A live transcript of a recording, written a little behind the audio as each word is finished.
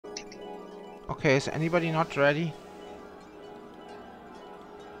Okay, is anybody not ready?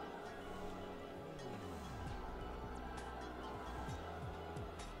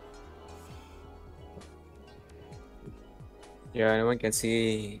 Yeah, anyone can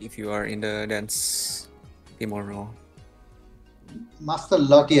see if you are in the dance tomorrow. Master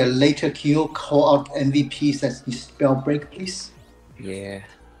Lodia, later can you call out MVPs as the spell break, please? Yeah.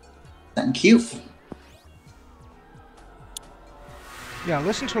 Thank you. Yeah,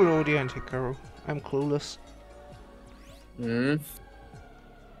 listen to Lodia and Hikaru. I'm clueless.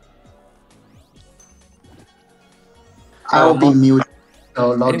 I'll be muted,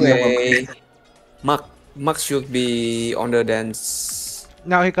 so Lodia will. Anyway, Mark should be on the dance.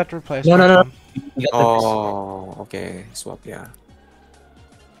 Now he got replaced No, by no, no. Thom. We got Oh, okay. Swap, yeah.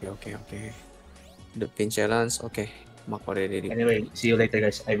 Okay. The pin challenge, okay. Mark already did. Anyway, see you later,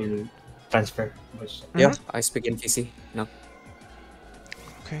 guys. I will transfer. Yeah, I speak in VC now.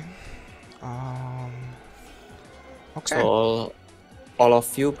 Okay. Okay. So all of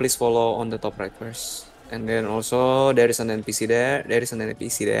you please follow on the top right first. And then also there is an NPC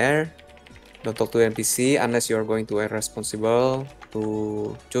there. Don't talk to NPC unless you are going to a responsible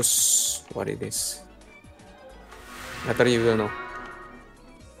to choose what it is. Later you will know.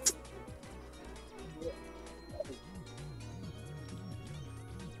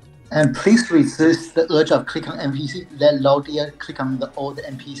 And please resist the urge of click on NPC. Let Lodia click on all the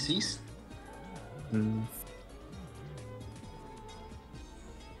NPCs.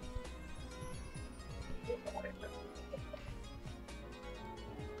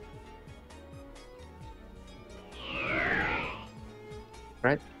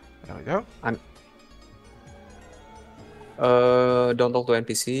 Right? There we go. Don't talk to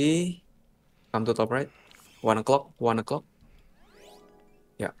NPC. Come to top right. 1 o'clock.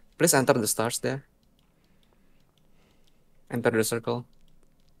 Yeah. Please enter the stars there. Enter the circle.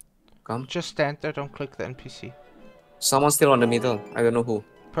 Come. Just stand there, don't click the NPC. Someone's still on the middle. I don't know who.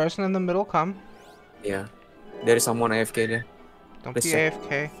 Person in the middle, come. Yeah. There is someone AFK there. Don't Please be check.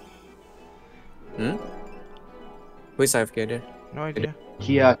 AFK. Who is AFK there? No idea.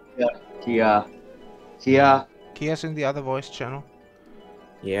 Kiya. Kiya's in the other voice channel.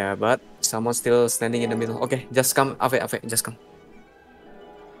 Yeah, but someone's still standing in the middle. Okay, just come. Ave, just come.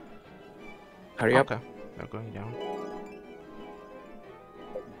 Hurry up. Okay, they're going down.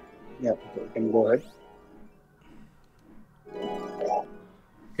 Yeah, can go ahead.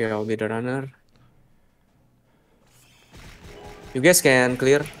 Okay, I'll be the runner. You guys can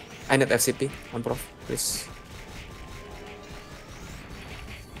clear. I need FCP on Prof, please.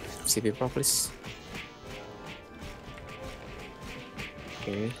 FCP Prof, please.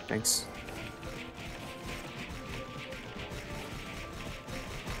 Okay, thanks.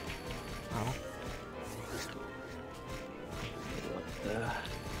 Oh.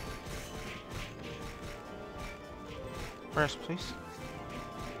 First, please.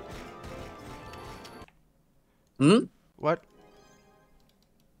 What?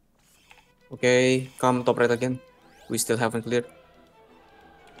 Okay, come top right again. We still haven't cleared.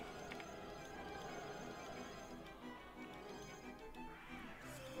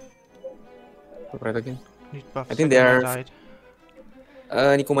 Top right again. Need buff. I think they are. Died.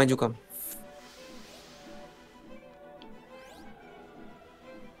 NikuManju come.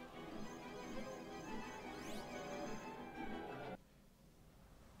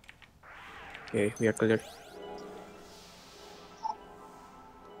 Okay, we are cleared.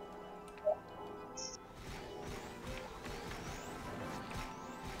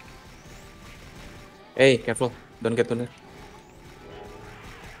 Hey, careful. Don't get tunnel.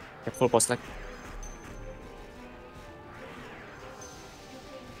 Careful, post lag.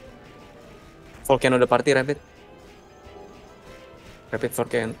 Volcano the party, Rapid. Rapid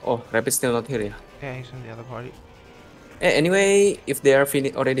Volcano. Oh, Rapid still not here, yeah? Yeah, he's in the other party. Hey, anyway, if they are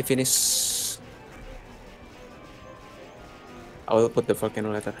already finished, I will put the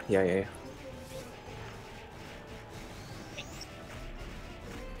Volcano later. Yeah.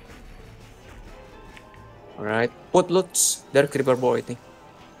 Alright, put loots. They're Creeper Boy, I think.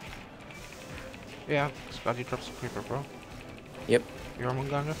 Yeah, Scotty drops a creeper, bro. Yep. You're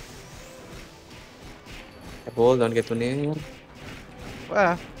Munganga. Careful, don't get too near.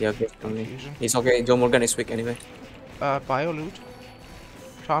 Well, Yeah, okay. It's okay. Joe Morgan is weak anyway. Bio loot.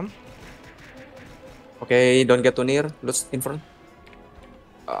 Thom. Okay, don't get too near. Loot in front.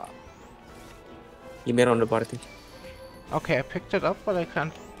 Email on the party. Okay, I picked it up, but I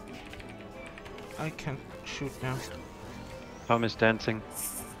can't shoot now. Thom is dancing.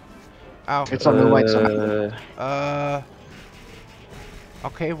 Ow. It's on the right side.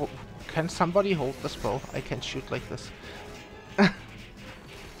 Okay, can somebody hold this bow? I can shoot like this.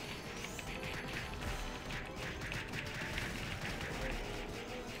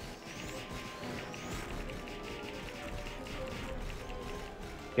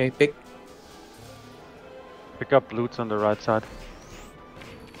 Okay, pick. Pick up loots on the right side.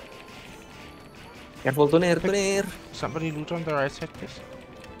 Careful, Tunir. Somebody loot on the right side, please.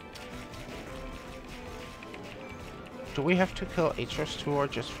 Do we have to kill Atros too, or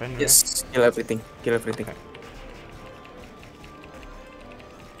just Fenrir? Yes, kill everything. Kill everything. Okay.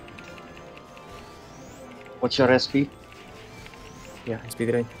 What's your SP? Yeah,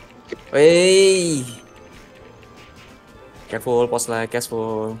 speed range. Hey! Careful, post lag,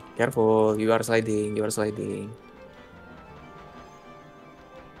 careful. Careful, you are sliding.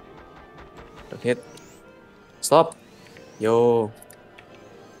 Don't hit. Stop. Yo.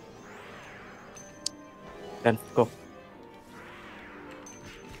 Then, go.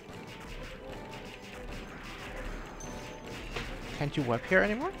 Can't you web here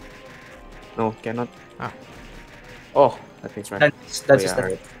anymore? No, cannot. Ah. Oh, that makes right. That's Oh, just yeah, that.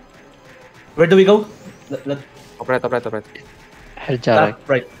 right. Where do we go? Top right. Herjare.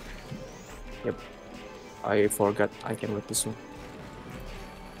 Right. I forgot I can web this one.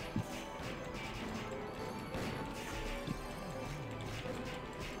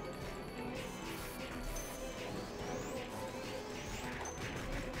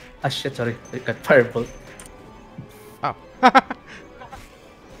 Ah shit, sorry. I got fireball. Oh.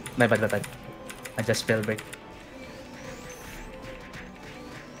 My bad. I just spell break.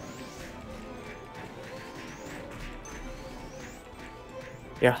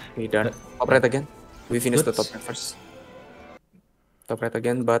 Yeah, we done. Top right again. We finished the top right first. Top right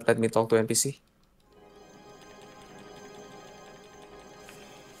again, but let me talk to NPC.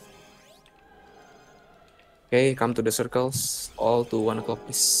 Okay, come to the circles. All to 1 o'clock,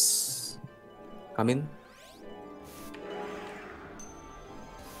 please. Come in.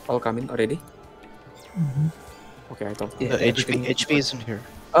 All come in already? Okay, I thought. Yeah, HP isn't here.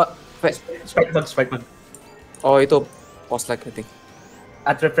 Wait. Spike bug. Oh, itu post lag, I think.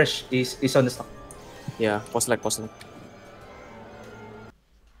 At refresh is on the stock. Yeah, post lag.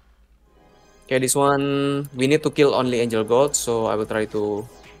 Okay, this one we need to kill only angel gold, so I will try to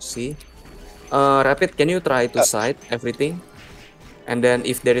see. Rapid, can you try to sight everything? And then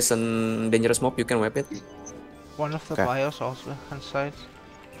if there is a dangerous mob, you can wipe it. One of the Okay. bios also on side.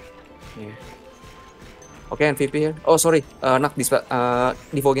 Yeah. Okay, MVP here. Oh, sorry. Naght this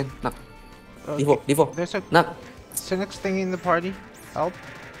Devo again. Naght. Devo. There's a Naght. Cynics thing in the party. Help.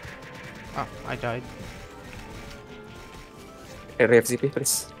 Oh, I died. RFCP,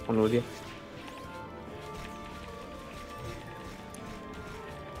 please. On Lodia.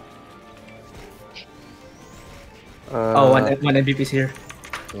 One MVP is here.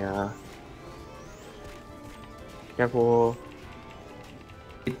 Yeah. Careful.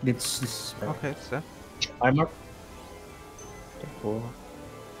 It's this Okay, it's there. armor. Careful.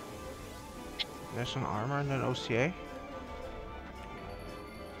 There's an armor and an OCA.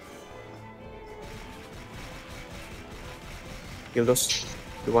 Kill those.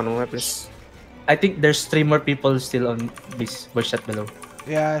 The one on my please. I think there's 3 more people still on this voice chat below.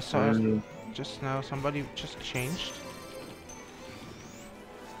 Yeah, I saw it Mm, just now. Somebody just changed.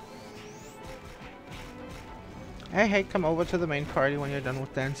 Hey, come over to the main party when you're done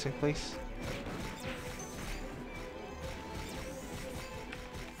with dancing, please.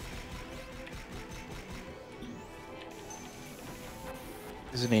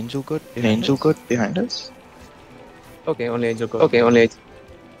 Is an angel good? Behind us? Okay, only angel gold. Okay, only.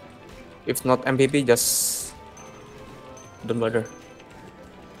 If not MVP, just don't bother.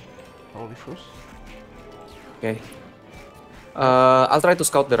 Holy fruits. Okay. I'll try to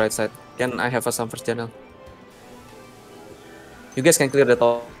scout the right side. Can I have a Sam first channel? You guys can clear the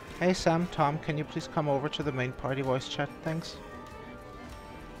top. Hey Sam, Thom, can you please come over to the main party voice chat? Thanks.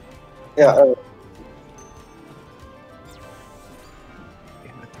 Yeah.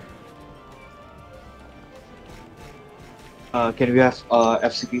 Can we have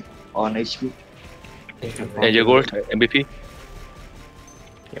FCP on HP? Angel Gold, MVP.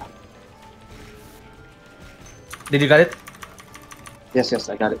 Did you got it? Yes,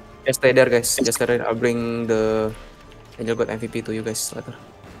 I got it. Just stay there, guys. Just stay there. I'll bring the angel god MVP to you guys later.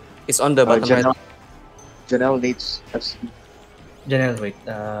 It's on the bottom right. Janelle needs FCP. Janelle, wait.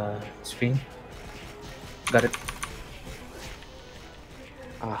 Screen. Got it.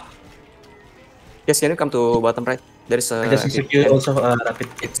 Yes, can you come to bottom right? There is a. I just execute also rapid.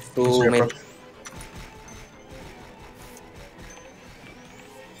 It's too many.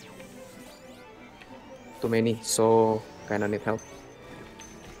 Too many, so kinda need help.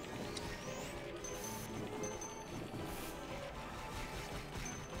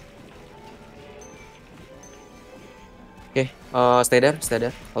 Okay, stay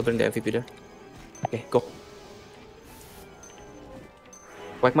there. I'll bring the MVP there. Okay, go.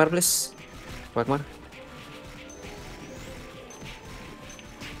 Quagmire, please. Quagmire.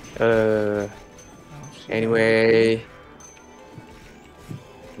 Anyway.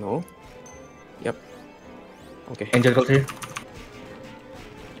 No. Yep. Okay. Angel Gold here.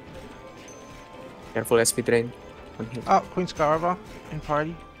 Careful SP drain. On him. Oh, Queen Scaraba in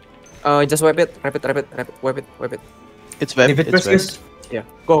party. Just wipe it. Wipe it. It's web. Leave it It's first, web. guys. Yeah.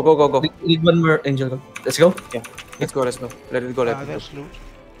 Go. We need one more Angel Gold. Let's go. Let's go. Let it go. There's loot.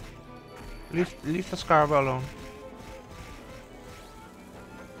 Leave the Scaraba alone.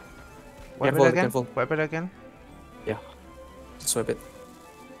 Wipe it again. Careful. Wipe it again. Just wipe it.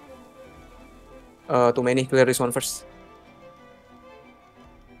 Too many. Clear this one first.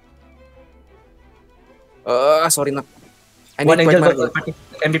 Sorry, Naght. I One need Angel Quagmire. Gold party.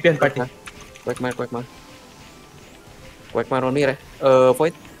 MVP and party. Quagmire. Quagmire on me, right?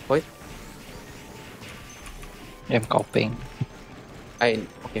 Void. I'm copying.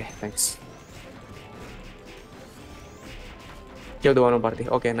 Okay, thanks. Kill the one on party.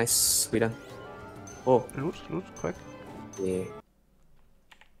 Okay, nice. We done. Oh, Loot, quick. yeah.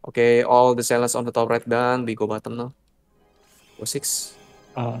 Okay, all the sellers on the top right done. We go bottom now. Go 6.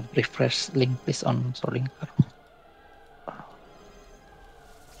 Refresh link please on Solinker.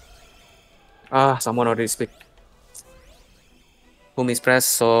 Someone already speak. Whom is press,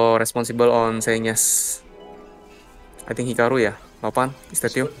 so responsible on saying yes. I think Hikaru, yeah. BotN, is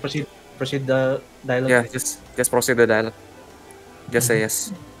that you? Proceed the dialogue. Yeah, just proceed the dialogue. Just say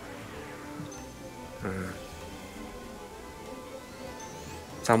yes.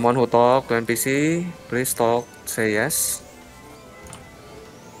 Someone who talk to NPC, please talk, say yes.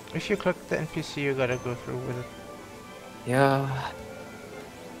 If you click the NPC, you gotta go through with it. Yeah.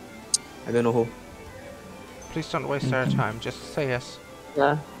 I don't know who. Please don't waste our time. Just say yes.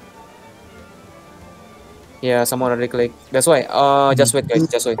 Yeah, someone already click. That's why. Just wait, guys.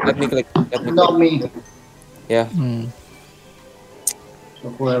 Just wait. Let me click. Not me. Yeah. So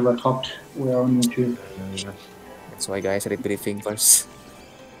whoever talked, we are on YouTube. That's why, guys. Read briefing first.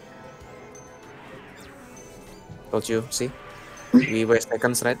 Told you. See, we waste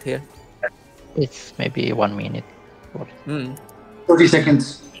seconds right here. It's maybe 1 minute. 30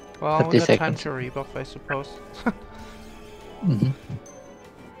 seconds. Well, 30 we got time seconds. to rebuff, I suppose.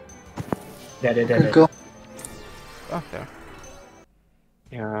 There. Go. Oh, there.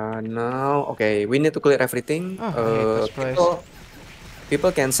 Yeah. Now, okay. We need to clear everything. Oh, I hate this place.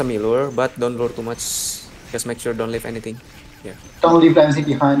 People can semi-lure, but don't lure too much. Just make sure don't leave anything. Yeah. Don't leave anything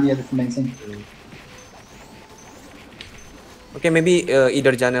behind. Yeah, that's amazing. Okay, maybe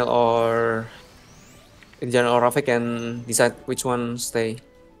either Janelle or Rafe can decide which one stay.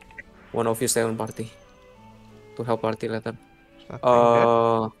 One of you stay on party to help party later. Is that thing dead?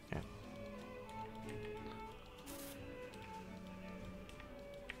 Yeah.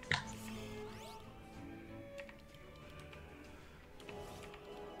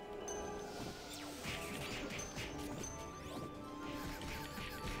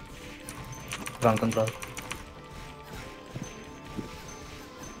 Ground control.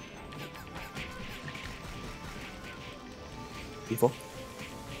 Before.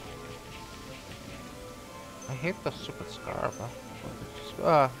 I hate the stupid Scaraba.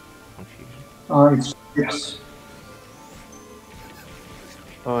 Confusion. It's yes.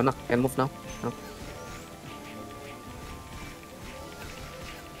 Nacht, can move now. No.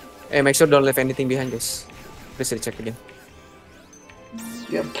 Hey, make sure don't leave anything behind, guys. Please recheck again.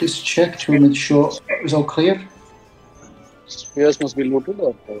 Yeah, please check to make sure it's all clear. Spears must be looted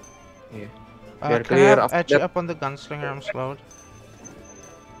or Yeah. Can They're I clear have after edge that. up on the Gunslinger? I'm slowed.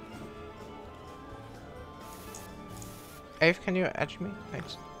 Ave, can you edge me?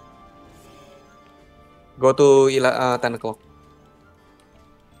 Thanks. Go to 10 o'clock.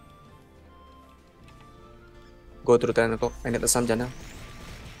 Go through 10 o'clock. I need some Janelle.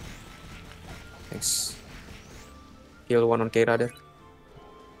 Thanks. Kill one on Keiriatus.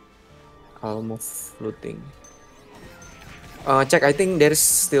 I'll move looting. Check. I think there's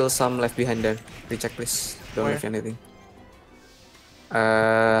still some left behind there. Recheck, please. Don't Where? leave anything.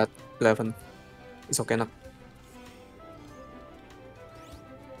 At 11. It's okay now.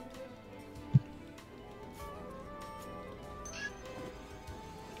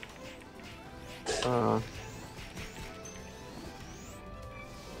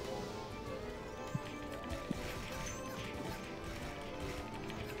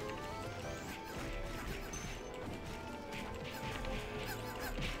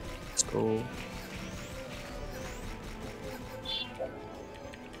 Let's go.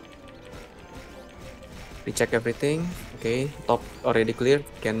 Recheck everything. Okay, top already clear.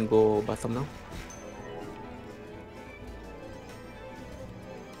 Can go bottom now.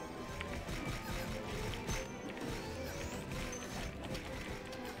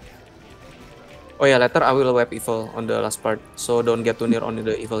 Oh yeah, later I will wipe evil on the last part, so don't get too near on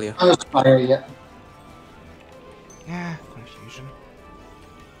the evil ya. Oh, fire, yeah. Yeah, confusion.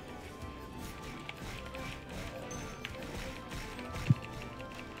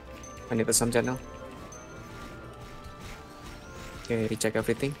 I need some channel. Okay, recheck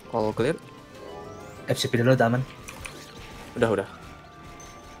everything. All clear. FCP dulu, Taman. Udah.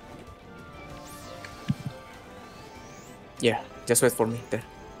 Yeah, just wait for me there.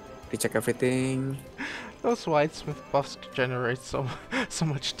 Recheck everything. Those Whitesmith buffs generate so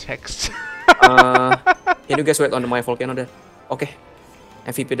much text. Can you guys wait on my volcano there? Okay,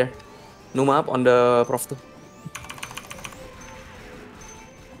 MVP there. Numa up on the prof too.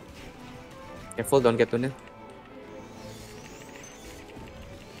 Careful, don't get too near.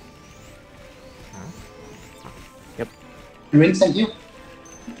 Ring, thank you.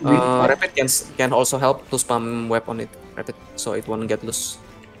 Rapid can also help to spam web on it. Rapid, so it won't get loose.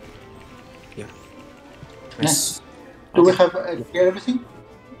 Yeah. Nice. Do we have everything?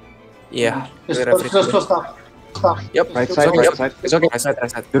 Yeah. Just clear everything. stop. Yep. Right It's side, okay. right side. It's okay.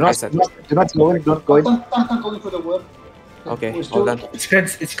 Right side. Do not go in, don't go in. Don't go for the word. Okay, We're hold still- on. It's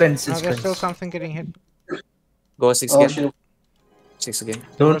cleansed. Oh, It's there's still cleansed. something getting hit. Go 6 Oh, again. shit. 6 again.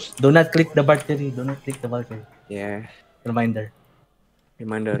 Do not click the Valkyrie. Do not click the Valkyrie. Yeah. Reminder.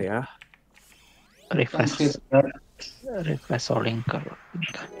 Reminder ya. Refresh Solinker.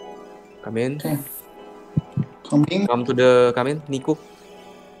 Come in. Okay. Coming. Come in.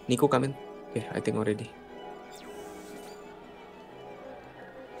 Niku come in. Okay, I think already.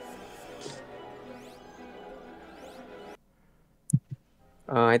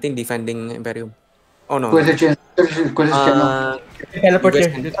 I think defending Imperium. Oh no. Where's the channel? Teleport You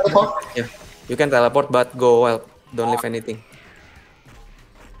guys here. can- You can teleport, but go wild. Don't leave anything.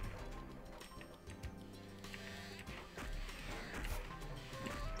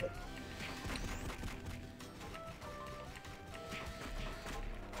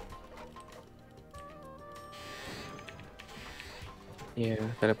 Yeah,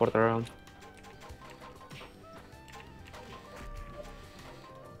 teleport around.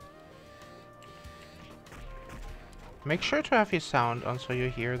 Make sure to have your sound on so you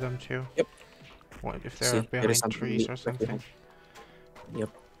hear them too. Yep. What if they're See, there is behind something trees or back something? behind. Yep.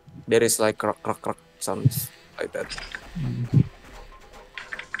 There is like croak sounds like that. Mm.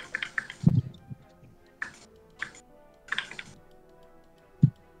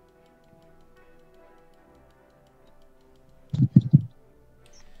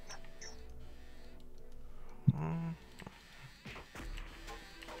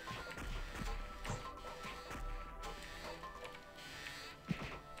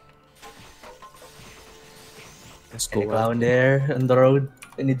 Let's Any go clown wild. there on the road.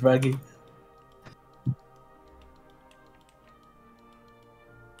 I need Bragi.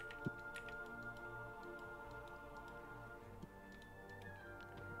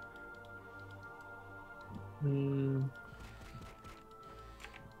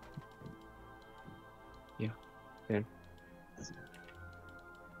 Yeah, there.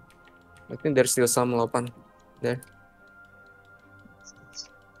 I think there's still some lopan there.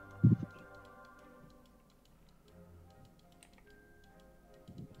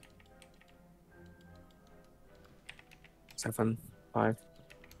 Seven, 5.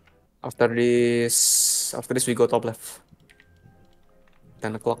 After this we go top left.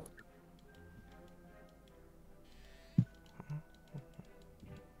 10 o'clock.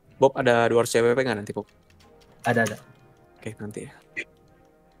 Bob ada 200 CWP nggak nanti Bob? Ada. Oke nanti ya.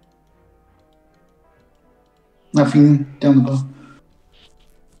 Nothing down below.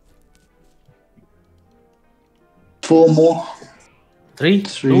 4 more. 3,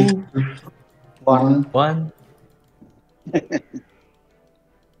 3, 2, 1, 1.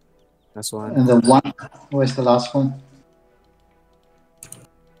 Last one. and then 1. Where's the last one?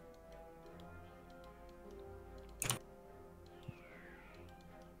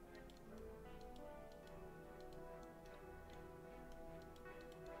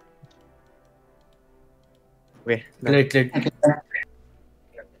 Okay, done. Clear.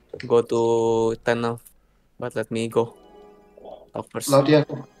 Go to 10 now. But let me go. Talk first. Lodia.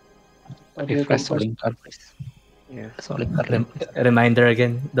 Refresh Solinker, please. Yeah. Solinker. Reminder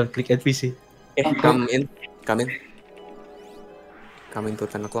again. Don't click NPC. Okay, Okay. come in. Come in to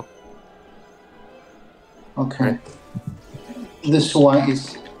 10 o'clock. Okay. This one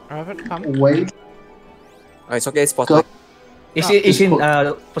is Rabbit, come. away. Oh, it's okay. Spotlight. Is in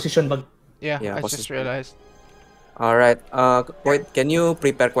position bug. Yeah, Yeah, I positive. just realized. All right. Wait. Can you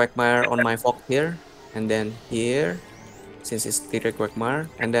prepare Quagmire on my fog here, and then here, since it's tier Quagmire,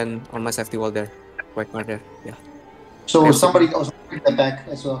 and then on my safety wall there, Quagmire there. Yeah. So Okay. somebody also bring that back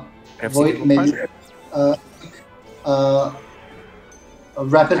as well. Void FCP. maybe.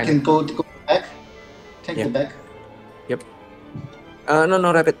 Rapid can go back. Take Yeah. the back. Yep.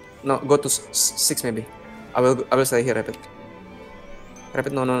 No, Rapid. No, go to 6 maybe. I will stay here, Rapid.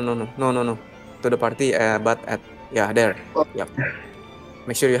 Rapid, no. To the party, but at, yeah, there. Yep.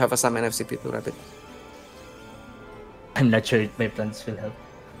 Make sure you have a summon FCP to Rapid. I'm not sure if my plans will help.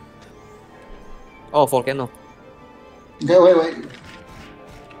 Oh, Volcano. Okay, wait.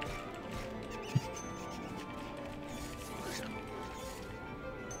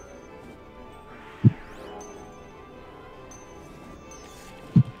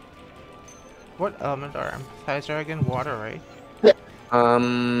 What element are empathizer again? Water, right? It's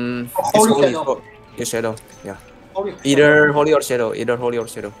Holy holy. Shadow. Your shadow. Yeah. Holy Either holy or shadow. Either holy or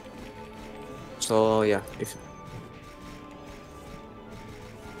shadow. So yeah, if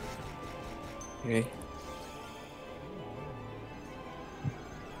okay.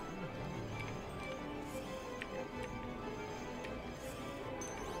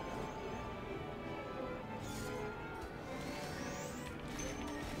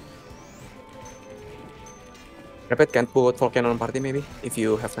 Rapid can put Volcano on party maybe if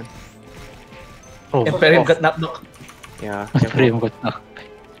you have time. Oh, Imperium got knocked. Yeah. Imperium got knocked.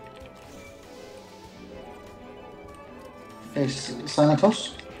 Okay,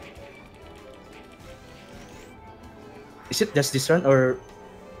 Sanatos. Is it just this run or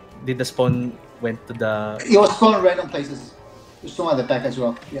did the spawn went to the? It was spawned random places. There's some at the back as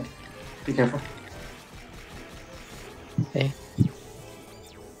well. Yeah. Be careful. Okay.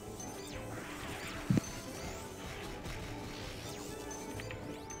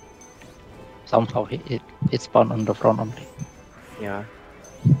 Somehow it spawned on the front only. Yeah.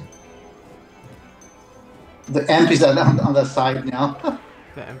 The amp is on the side now.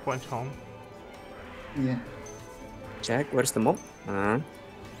 The endpoint home. Yeah. Check. Where's the mob?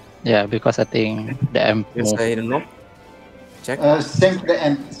 Yeah, because I think the amp There's moved. a hidden mob. Check. Sync the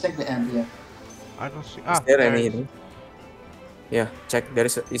amp. Yeah. I don't see. Is there there any it is. hidden? Yeah. Check.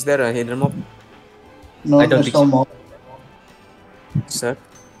 Is there a hidden mob? No, I don't there's think no so. mob. Sir.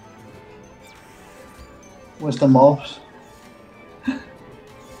 Where's the mobs?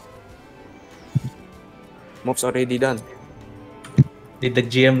 Mob's already done. Did the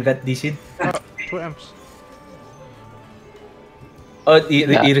GM got DC'd? 2 amps. Yeah. Oh, he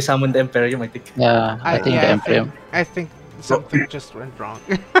resummoned the Imperium, I think. Yeah, I think the Imperium. I think something just went wrong.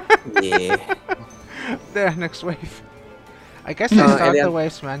 Yeah. There, next wave. I guess I start the Alien.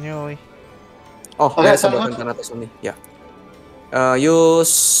 waves manually. Oh, Okay, there's a Talon. button Thanatos only. Yeah.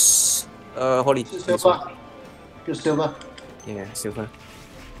 Use holy. Silver. Use silver. Yeah, silver.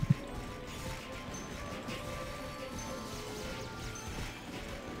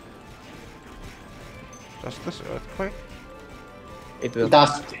 Does this earthquake? It will.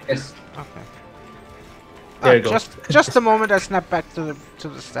 Dust. Yes. Okay. There you go. Just the moment I snap back to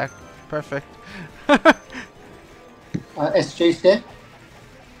the stack. Perfect. SJ's there.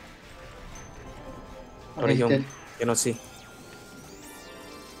 Sorry, he's Hyung. dead. Cannot see.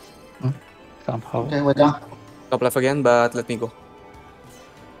 Somehow. Okay, we're done. Top left again, but let me go.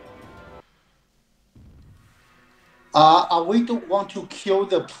 Are we to want to kill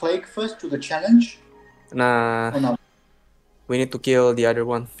the plague first to the challenge? Nah, Or not? we need to kill the other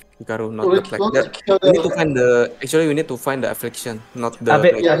one. Hikaru, not We the plague. kill We need to the find the. Actually, we need to find the affliction, not the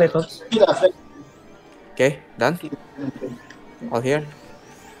Abe, plague. Yeah. Abe comes. kill the effect. Okay, done. All here.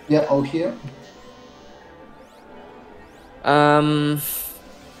 Yeah, all here.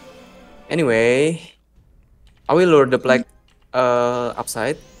 Anyway, I will lure the plague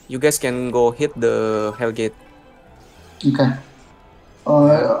upside. You guys can go hit the Hellgate. Okay.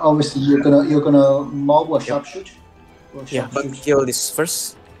 Obviously you're gonna mob or sharpshoot. Or Yeah, but sharpshoot. kill this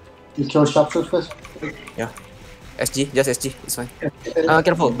first. You kill sharpshoot first. SG, just SG, it's fine.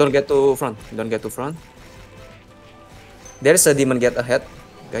 Careful, don't get to front. Don't get to front. There's a demon get ahead,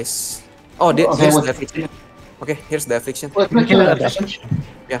 guys. Oh, Okay, here's what- the affliction. Okay, here's the affliction. Wait, Kill wait, the wait. affliction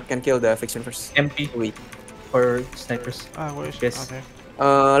Yeah, can kill the affliction first. MP Wait. for snipers. Where is Yes. Okay.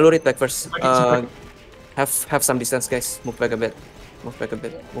 Lure it back first. Support. Have some distance, guys. Move back a bit. Move back a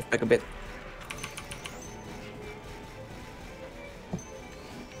bit. Move back a bit.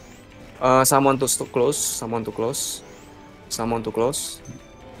 Someone to close. Someone to close. Someone to close.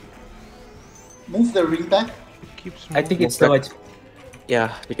 Move the ring back. It keeps I think moving. it's the White. Yeah,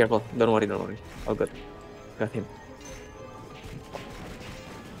 be careful. Don't worry. Don't worry. All good. Got him.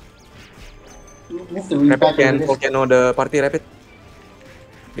 Move the ring Rapid back. a can bit. volcano the party rapid.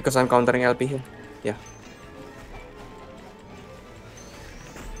 Because I'm countering LP here. Yeah.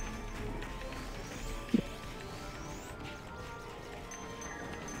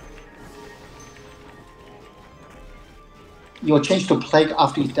 you'll change to plague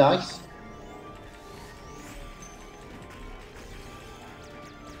after it dies.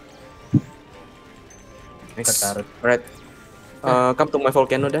 Nice. Hikaru. Alright. Come to my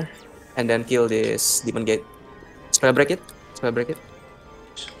volcano there, and then kill this demon gate. Spell break it. Spell break it.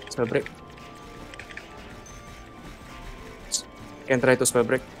 Spell break. Can try to spell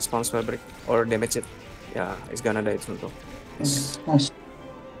break, spawn spell break, or damage it. Yeah, it's gonna die soon though. Nice. Nice.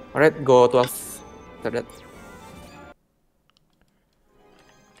 Alright, go 12. After that.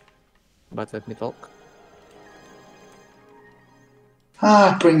 But let me talk.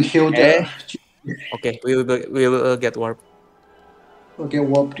 Bring Hilda. Okay, we will get warp. Okay,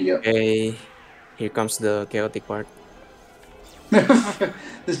 warped here. Okay, here comes the chaotic part.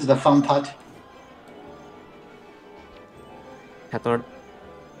 This is the fun part. Head north.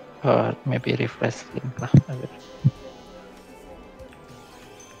 Maybe refresh link lah.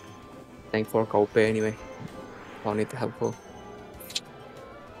 Thank for KOP anyway. Found it helpful.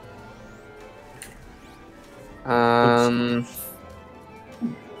 Let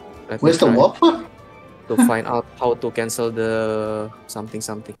me Where's the try warp? to find out how to cancel the something.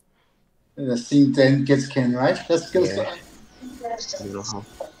 The scene then gets can, right? Let's go. Yeah. I don't know how.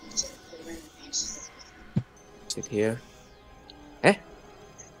 Sit here.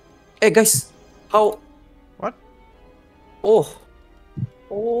 Hey guys, how? What? Oh.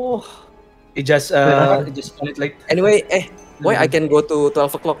 It just spawn it like. Anyway, why I can go to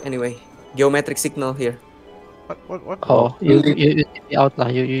 12 o'clock anyway? Geometric signal here. What? Oh, you TP out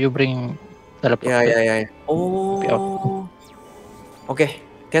lah. You bring teleport. Yeah. Oh. Okay.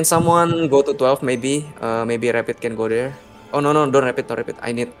 Can someone go to 12 maybe? Maybe Rapid can go there. Oh no, don't Rapid.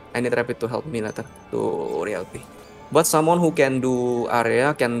 I need Rapid to help me later to reality. But someone who can do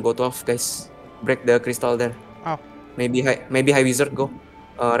area can go 12 guys. Break the crystal there. Oh. Maybe high wizard go.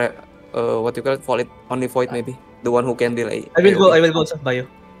 What you call it? Void, only void maybe. The one who can delay. I will go sa bio.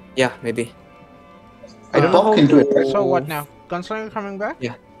 Yeah, maybe. I don't know how Can do it. So what now? Gunslinger coming back?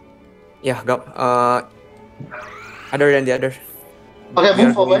 Yeah, go. Other than the other. Okay,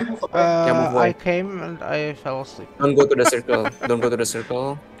 move Yeah. away. move away. I came and I fell asleep. Don't go to the circle. Don't go to the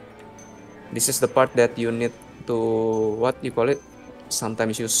circle. This is the part that you need to what you call it?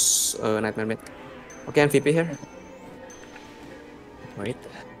 Sometimes use nightmare mid. Okay, MVP here. Wait.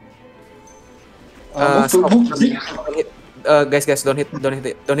 Stop. Move. Don't hit. Guys, don't hit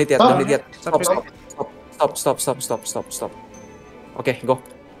yet. Stop. Okay, go.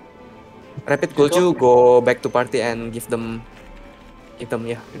 Rapid Kulju, go back to party and give them.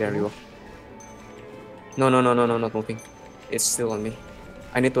 Yeah, there you go. No, not moving. It's still on me.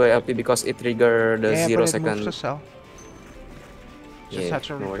 I need to LP because it trigger the Yeah, 0 but it second. moves to cell. Just Yeah, had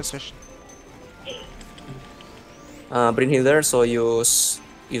to no worries. reposition. Bring healer, so use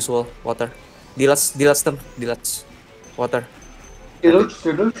usual water. Dilats them. Water.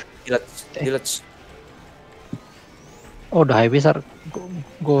 Dilats. Oh, the high wizard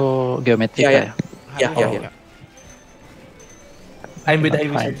go geometric. Yeah. ya? Yeah. I'm with the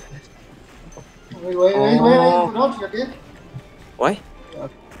Fine. wizard. Wait. No, you're good. Why?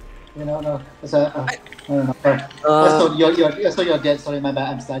 No. It's a. No. So you're dead. Sorry, my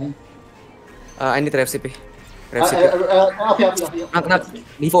bad. I'm studying. I need ref CP. Up here. Nak.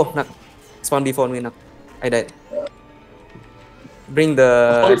 Devo, nak. Spawn Devo on me, nak. I died. Bring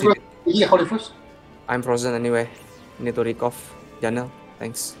the. Holy first. I'm frozen anyway. Need to recover. Janelle,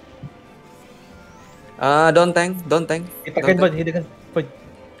 thanks. Don't tank. Ipakan ba? Hidagan.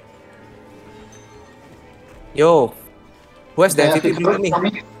 Yo, who has the MVP? Bring to me.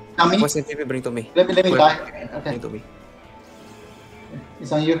 Nami. Who has the MVP? Bring to me. Let me die. Okay, Bring to me.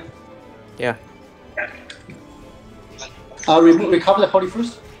 it's on you. Yeah. Recover the holy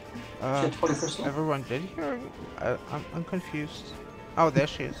first. Holy first. Everyone did here? I'm confused. Oh, there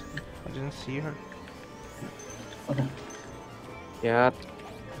she is. I didn't see her. Okay. Yeah.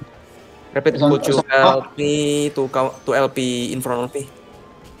 Rapid, It's on- could you it's on- help me to LP in front of me?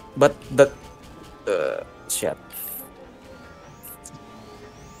 But that shit.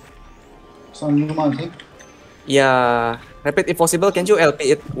 It's on you, man. Yeah, Rapid, if possible, can you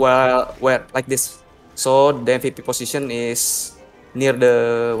LP it where like this? So the MVP position is near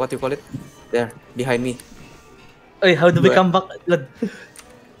the what you call it? There, behind me. Hey, how do we Where? come back? Lad?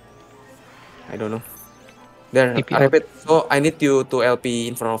 I don't know. There, TP Rapid. So I need you to LP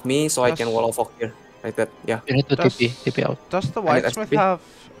in front of me so I can Yes. wall of fog here. Like that. Yeah. You need to Does- TP out. Does the I need Whitesmith SP.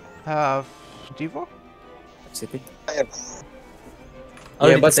 have Devo? CP. Oh,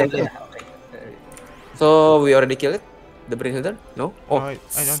 Yeah, need but to send something. it. Okay. So we already killed it. The Brain Hilder? No. No, Oh, I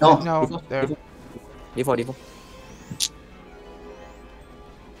don't no. think. No, there. Devo.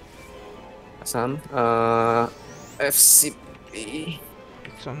 Some FC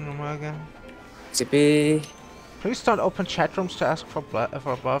It's on Numa again. CP. Please don't open chat rooms to ask for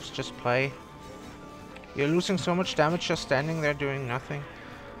buffs, just play. You're losing so much damage just standing there doing nothing.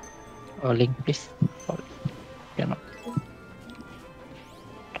 Oh, link, please. Oh, cannot.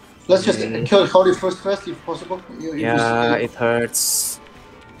 Let's just kill Holy first if possible. Yeah, it hurts.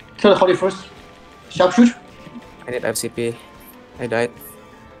 Kill Holy first. Sharpshoot. I need FCP. I died.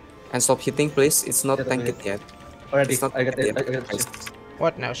 And stop hitting, please. It's not Yeah, tanked yet. Already, It's not I got tanked it. I yet. got it.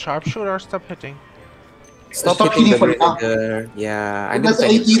 What now? Sharpshooter or stop hitting? Stop Stop hitting hitting for the now. trigger. Yeah, I need Let's to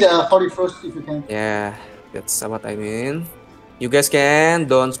AD the Holy first if you can. Yeah, that's what I mean. You guys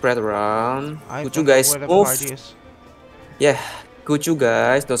don't spread around. I Could you don't know guys where the move? party is. Yeah, could you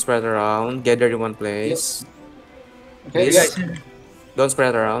guys don't spread around? Gather in one place. Okay, Please. yes. Don't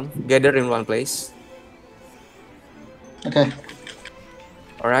spread around. Gather in one place. Okay.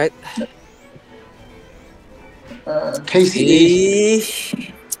 All right. Kasey is.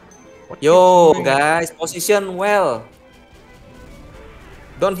 See? Yo, guys, position well.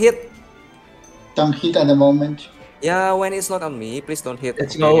 Don't hit. Don't hit at the moment. Yeah, when it's not on me, please don't hit.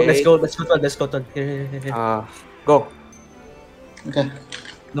 Let's go. okay? Let's go. Here. Go. Okay.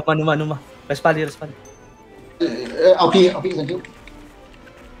 Numa. Respali. LP, thank you.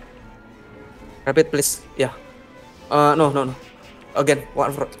 Rapid, please. Yeah. No. Again,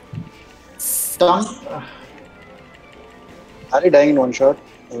 one for. Done. Are you dying in one shot?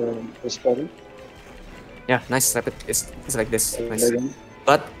 Respali. Yeah, nice. Rapid. It's like this. Nice. Again.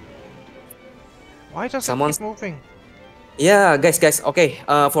 But Why does Someone's- it keep moving? yeah, guys. Okay.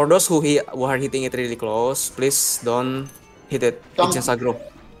 For those who are hitting it really close, please don't hit it. Don't. It's just aggro.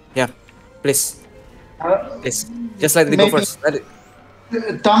 Yeah, please. Uh, Please. Just let it go Maybe- first. Let it.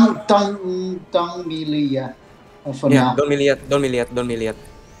 Don't melee, yeah. For Yeah, now. don't melee yet.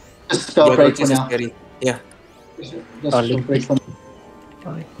 Just spell Your break for is now. scary. Yeah. Just Oh, spell link, break please. for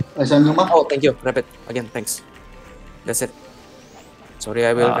now. Alright. Numa? Oh, thank you. Rapid. Again, thanks. That's it. Sorry,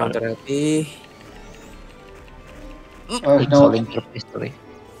 I will counter LP. Link, No. link, please, sorry.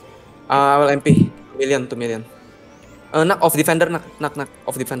 I will MP. 2 million. Knock off defender. Knock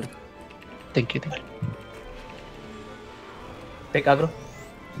off defender. Thank you. Take aggro.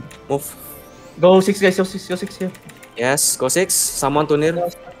 Move. Go 6 guys. Go 6 here. Yes, go 6. Someone to near.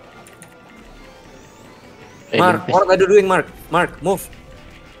 Hey, Mark, link, please. what are you doing, Mark? Mark, move.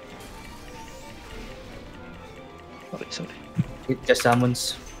 Sorry. It just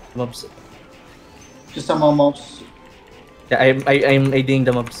summons mobs. Just some more mobs. Yeah, I'm aiding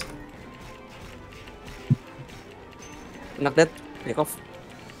the mobs. Knock that. Take off.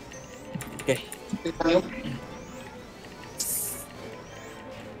 Okay.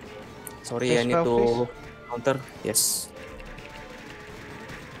 Sorry, Okay, I need spell, to please. counter. Yes.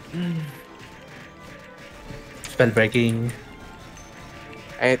 Spell breaking.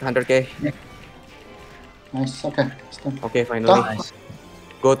 800k. Nice, okay. It's done. Okay, finally. Done. Nice.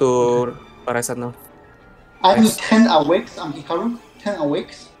 Go to Parasat now. I need Nice. 10 awakes. I'm Hikaru. 10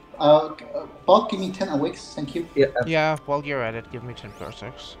 awakes. Bob, give me 10 awakes. Thank you. Yeah. Yeah, while you're at it, give me 10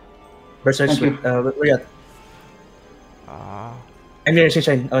 berserks. Berserk's Thank you. where you at? I'm near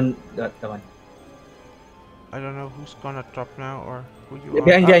Sinshine on the one. I don't know who's gonna drop now or who you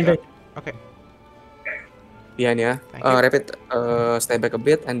Yeah, are. behind. Okay. Behind ya. Thank you. Rapid. Stay back a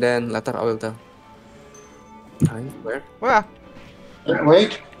bit and then later I will tell. Behind where? Well,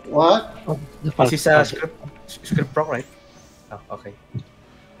 Wait, what? Oh, the This is a Falcon. script proc, right? Oh, okay.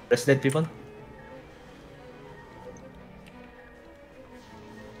 Resident people.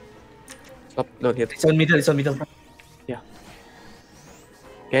 Stop. Don't hit. It's on middle.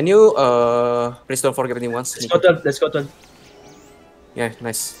 Can you please don't forget me once. Let's go 12. Yeah,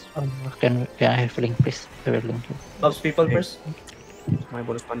 nice. Can I have link, please? I will link you. Mobs people first. My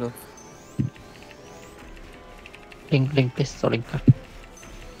bonus bundle. Link, please. So link card.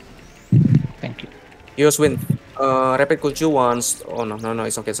 Thank you. Use win. Rapid could you once. Oh no,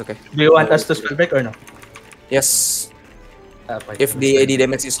 it's okay. Do you want us to spell break or no? Yes. Fine. If the AD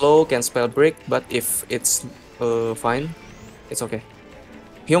damage is low, can spell break. But if it's fine, it's okay.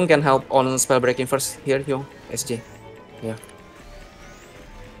 Hyung can help on spell breaking first. Here, Hyung. SJ.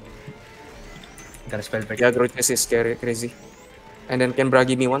 Gotta spell break. Yeah, Grotesque is scary, crazy. And then can Bra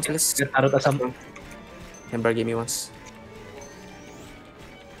give me once, please? Get Tarot Asam. Can Bra give me once?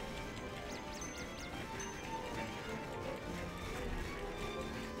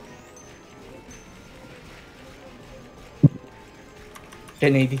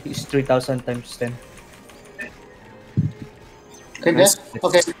 Can AD is 3,000 times 10. Okay, Nice. there.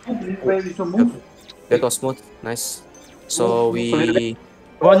 Okay, ready to move? That was smooth. Nice. So we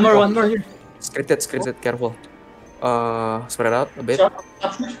One more here. scripted, careful. Spread out a bit.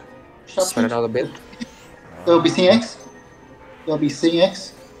 Spread out a bit. There'll be CX. There'll be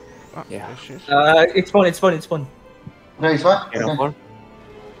CX. Oh, Yeah. there she is. It's spawn. Okay, it's fine. Get Okay. four.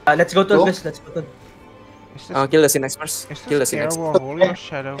 Let's go to Go. this. Let's go to. Is this, Kill the Synex first. is Kill the this Synex. Kiya Holy or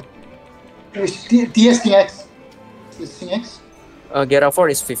Shadow? It's DSCX. It's CX. Get 4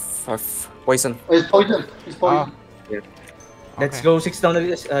 is 5 poison. Oh, it's poison. It's poison. Let's Okay. go 6 down.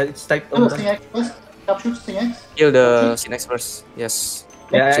 It's typed Kill on. the CX first. Capture CX. Kill the Synex first. Yes.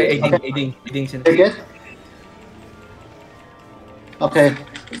 Yeah, Okay. aiding. Very good. Okay.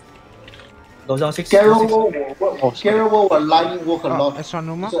 Goes down 6. Garo will lightning walk a Oh, lot. it's on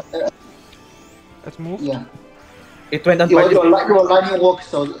Numa. So, Let's move. yeah. It went on You party. will lightning walk,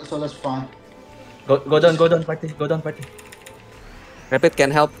 so that's fine. Go down party. Go down party. Rapid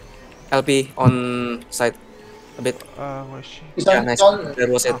can help LP on side a bit. Where is she? It's Yeah, on- nice. it's on- That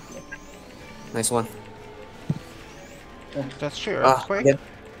was it. Nice one. That's she, Ah, earthquake. again.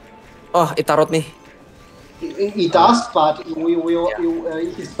 Oh, it tarot me. It does, but we will.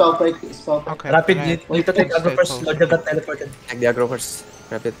 It's spell break. Okay. Rapid, yeah, you need to take aggro stay first. close. Lodia got teleported. Take the aggro first.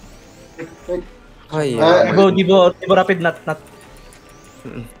 Rapid. Wait. Oh yeah. Divo rapid, not.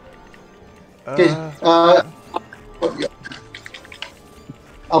 Okay.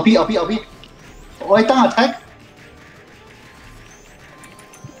 LP. Wait, don't attack.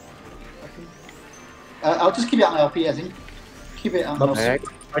 I'll just keep it on LP, I think. Keep it on Bobs. LP.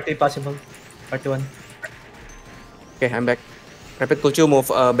 Back. Party possible. Party 1. Okay, I'm back. Rapid, could you move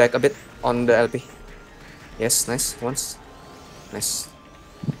back a bit on the LP? Yes, nice. Once. Nice.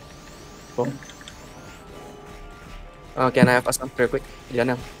 Go. Can I have a stamp real quick?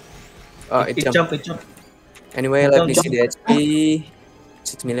 Janelle. It It jumped. jump. Anyway, let me see the HP.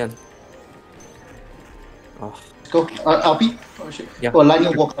 6 million. Oh, Let's go. LP. Oh, shit. Yeah. Oh,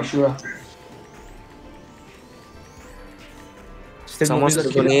 lightning walk for sure. Still someone moving.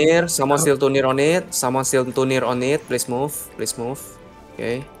 still too near. Someone still too near on it. Someone still too near on it. Please move. Please move.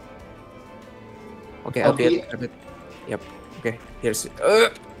 Okay. Okay, LP it. LP it. Yep. Okay. Here's.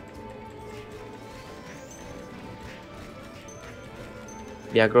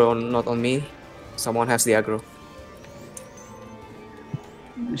 The aggro not on me. Someone has the aggro.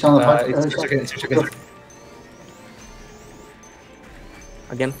 It's on the front. It's second.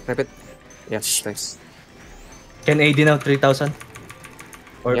 Again, rapid. Yes, thanks. Can AD now 3,000?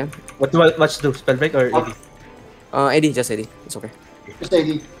 Or Yeah. What's do? Spell break or AD? AD, just AD. It's okay. Just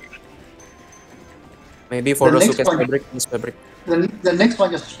AD. Maybe for The those who next can one- spell break, spell break. The next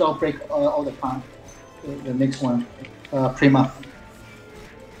one just spell break all the time. The next one, Prima.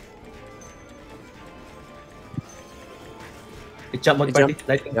 It jump mode It party.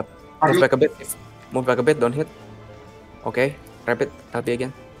 Lightning. Yep. Move back a bit. Move back a bit. Don't hit. Okay. Rapid. LP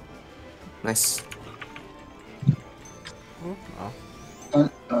again. Nice.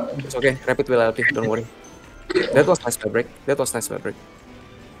 Oh. It's okay. Rapid will LP. Don't worry. That was nice spell break. That was nice spell break.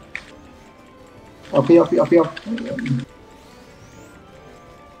 LP.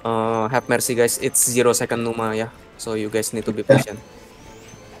 Have mercy, guys. It's 0 second Numa, yeah. So you guys need to be patient.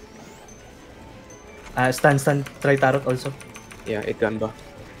 Stand. Try tarot also. Yeah, it can ba.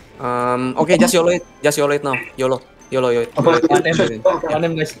 Okay, just YOLO it. Just YOLO it now. YOLO it. YOLO it. One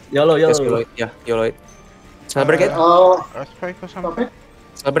M guys. YOLO. Just YOLO it. Yeah, YOLO it. Spell break it. Earthquake or something?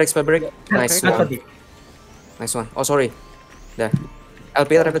 Spell break. Nice Not one. fatigue. Nice one. Oh, sorry. There.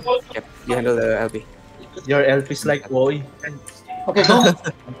 LP rapid. Yep. You handle the LP. Your LP is like woey. Okay, go.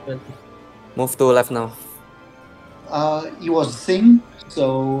 Move to left now. It was Sing,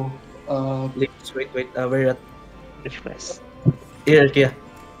 so Wait. Where at? Refresh. Here, Kiya.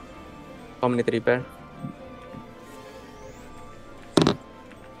 Community repair.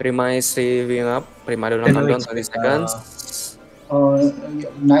 Prima is revving up. Prima don't come down 30 seconds.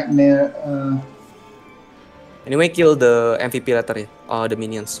 Nightmare. Anyway, kill the MVP later ya. The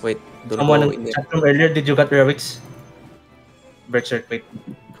minions. Wait, don't Someone go in in the there. chat room earlier, did you got Revix? Berserk, wait.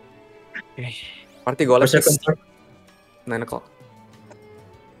 Party go left. Berserk Please. confirm. 9 o'clock.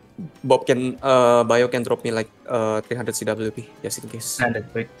 Bio can drop me like 300 CWP just in case. Standard,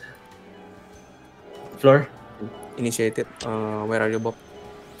 wait. Floor. Initiated. Where are you, Bob?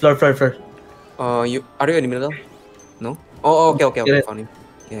 Floor. Are you in the middle? No. Oh, okay. Yeah. Found him.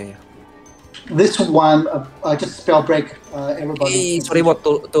 Yeah. This one, just spell break. Everybody. Sorry, Bob.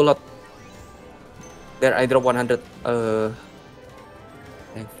 Too lot. There, I drop 100.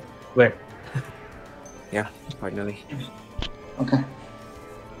 Where? Yeah, finally. Okay.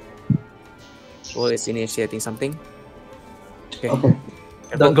 Wall is initiating something. Okay.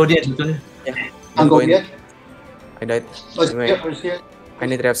 Don't go there. Yeah. I'm Don't go going in. yet. I died. Oh, it's Anyway, here. I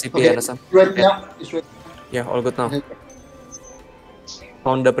need to have CP Okay. and some. Ready now. It's ready. Yeah, all good now. Okay.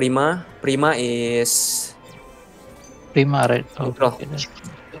 Found the Prima. Prima is Prima, right? Oh, neutral. okay.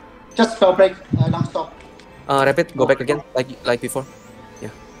 Just spell break, long stop. Rapid, go back again, like before. Yeah,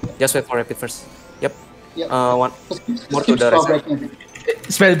 just wait for rapid first. Yep. Yep. One Just more to keep the spell right side. breaking.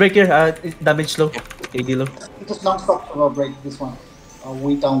 Spell break here. Damage low. AD low. Just long stop spell break this one.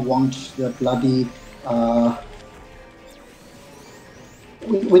 We don't want the bloody.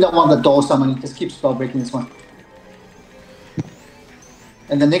 We don't want the door summoning. Just keep spell breaking this one.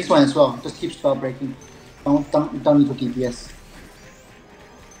 And the next one as well. Just keep spell breaking. Don't need to DPS.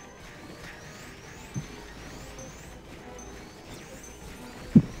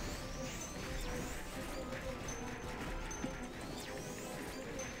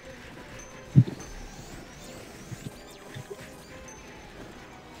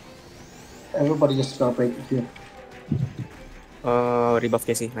 Everybody just spell break here. Rebuff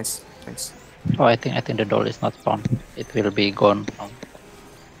Kasey, nice, thanks. Oh, I think the doll is not spawned. It will be gone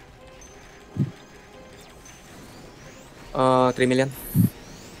now. 3 million.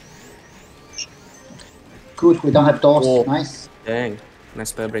 Good, we don't have doors. Oh. Nice. Dang, nice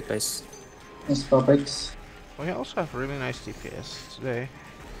spell break, guys. Nice spell breaks. We also have really nice DPS today.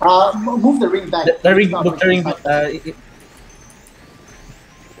 Move the ring back. The ring. Stop Move the ring. side.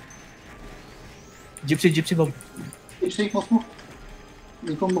 Gypsy move. Gypsy, move.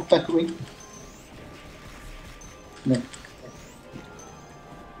 You can move back the ring. No.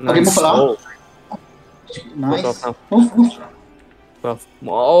 Nice. Okay, move along. Oh, Nice. 12 now. Move. 12.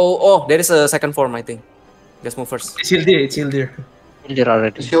 Oh, there is a second form, I think. Just move first. It's healed here. It's healed here. There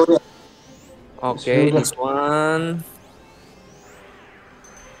already. Show the Okay, Silver. this one.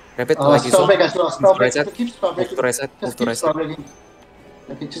 Rapid, like you spell saw. break as well. Spell Move to break. right side. Just keep spell Move breaking. to right side. Move Just to keep right spell side. breaking.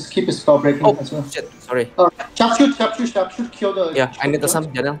 Okay, just keep it spell breaking Oh, as well. shit. Sorry. Sharpshoot, kill the. Yeah, I need a sum.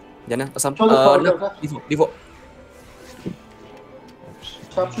 Janelle, Assam. Kill the corridor. No, Devo.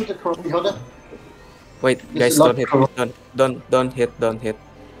 Sharpshoot the corridor. Hold on. Wait, This guys, is not don't hit. Don't hit.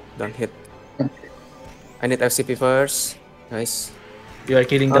 Don't hit. I need FCP first, guys. You are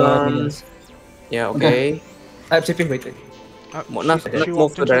killing the minions. Yeah, okay. FCP, wait. Not She move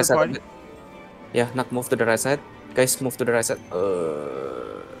walked to into the right the side. party. Yeah, not move to the right side. Guys, move to the right side.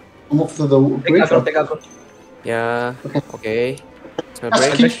 Move to the bridge. Take aggro. Yeah. Okay. Spell Just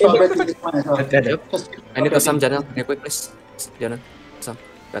break. keep spell breaking this one as well. Yep. Just keep I need spell a sum, breaking. Janelle. Real quick, please. Janelle. Sum.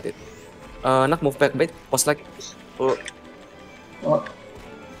 Got it. Not move back, wait. Post like.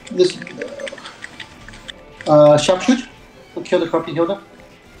 This. Sharpshoot to kill the copy holder.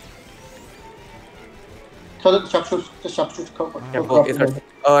 Kill the sharpshoot. The sharpshoot copy Yeah, both is holder.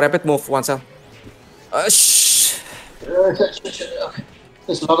 rapid move, one cell. Shh. Okay.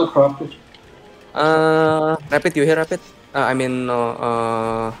 There's a lot of corrupted. Rapid, you hear rapid? I mean,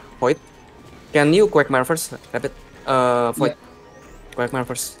 Void. Can you Quagmire first? Rapid. Void. Quagmire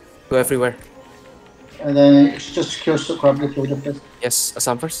first. Go everywhere. And then just kill the corrupted holder first. Yes,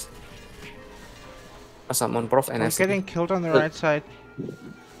 Assam first. Assam on Prof and We're FCP. getting killed on the right side.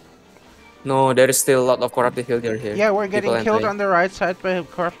 No, there is still a lot of corrupted Hilder here. Yeah, we're People getting killed entering. on the right side by a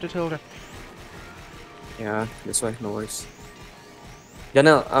corrupted Hilder. Yeah, this way, no worries.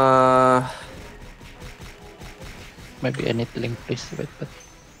 Janelle, Maybe I need link, please. Wait, but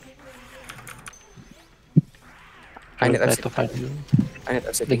I I'll need try FCP. to find you I need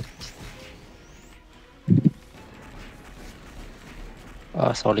FCP. link.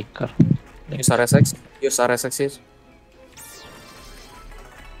 Solinker. Use RSX. Use RSX here.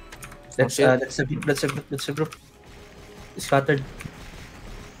 That's a group. Scattered.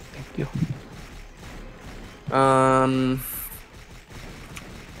 Thank you.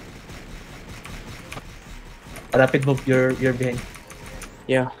 Rapid move. You're behind.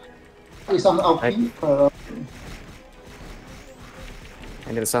 Yeah, It's on LP.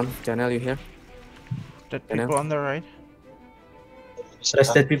 I need some. Janelle, you here? Dead You know? people on the right.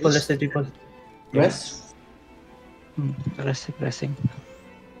 Rested people. Rest. Pressing.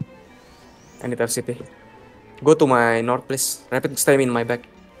 I need FCP. Go to my north, please. Rapid stay in my back.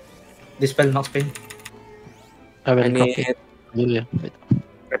 Dispel Max Pain. I will I drop need it. Yeah, wait.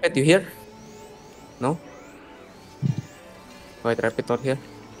 Rapid, you here? No? Wait, Rapid not here.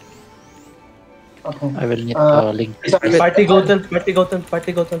 Okay. I will need link. Party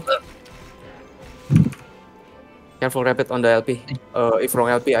Gotel. Careful, Rapid on the LP. If wrong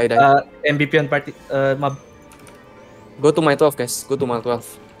LP, I die. MVP on party. Mob. Go to my 12, guys. Go to my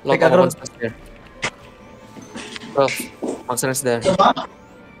 12. Lot Take of aggro. monsters there. 12. Monsters there.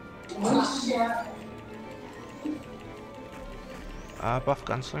 Buff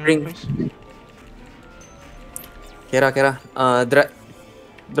Gunslinger, Ring. please. Kera.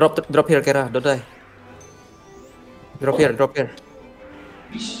 Drop here, Kera. Don't die. Drop here, drop here.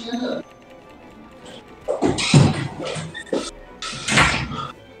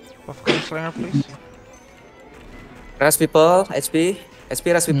 Buff Gunslinger, please. Rest people, HP,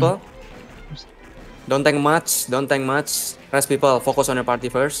 rest people. Don't tank much, don't tank much. Rest people, focus on your party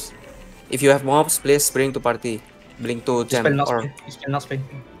first. If you have mobs, please bring to party. Blink to Spell gem not or spell. Spell not spell.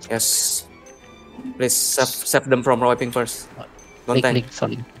 yes. Please save them from wiping first. Don't tank. Link,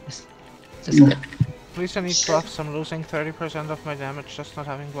 sorry. Just get. Please, I need buffs. I'm losing 30% of my damage just not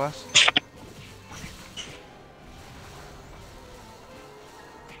having blast.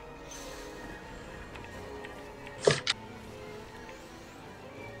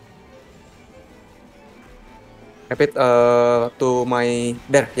 Rapid to my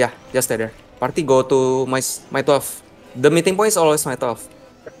there, yeah, just stay there. Party go to my 12. The meeting point is always my 12.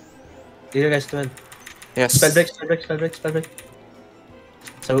 Here guys 12. Yes. Spell break.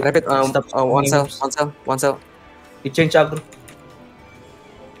 So Rapid stop one spelling cell. moves. It change aggro.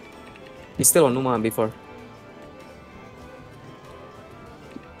 He's still on Numa before.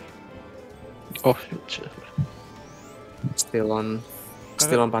 Oh, shit. Still on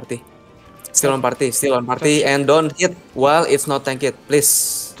party. Still on party and don't hit while it's not tanked.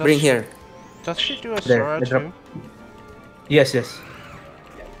 Please bring here. Does she do a There, Sora the drop. too? Yes.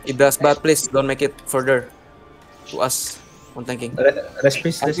 It does, but please don't make it further to us on tanking. Rest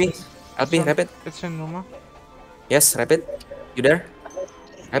please. LP, rapid. It's in Numa. Yes, rapid. You there?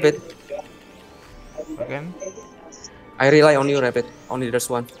 Rapid. Again. I rely on you, rapid. Only there's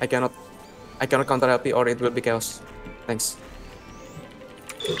one. I cannot counter LP or it will be chaos. Thanks.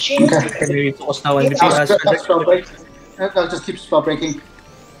 Okay. Can we focus now on the Spell break. I'll just keep spell breaking.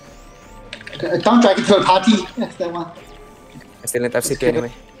 Okay, don't drag it to a party. Yes, that one. I still need FCK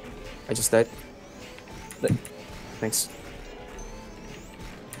anyway. I just died. Thanks.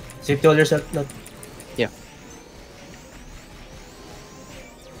 Safety all yourself. No.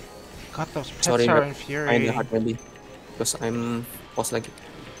 God, those pets Sorry, are I'm infuriating. hard maybe because I'm post like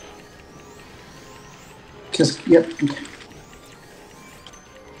Just, yep. Okay.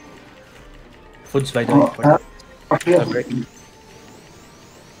 Foods by the way. Yeah. break.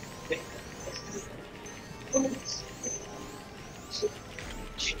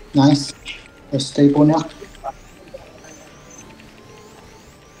 Nice. They're stable now.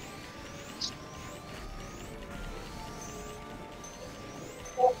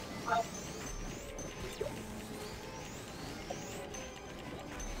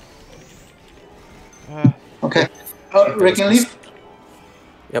 Okay. Rick and leave.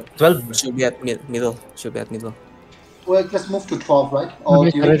 Yep. 12. Should be at middle. Should be at middle. Well, let's move to 12, right? No, Or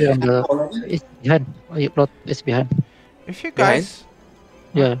it's do you already on the. already? It's behind. Oh, you plot. It's behind. If you Behind? guys,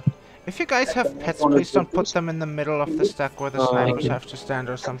 Yeah. if you guys have pets, please don't put them in the middle of the stack where the snipers you. have to stand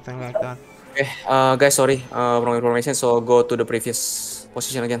or something like that. Okay, guys, sorry, wrong information. So go to the previous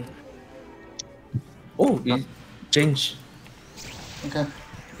position again. Oh, it change. Okay.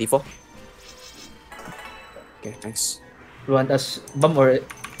 Default. Okay, thanks. You want us bomb or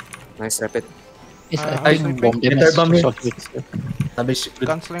Nice rapid. It's I'm I sleeping. think bomb Better damage. bomb here. So quick. Tabish? Good.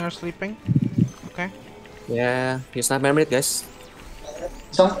 Gunslinger sleeping. Okay. Yeah, use not memory, guys.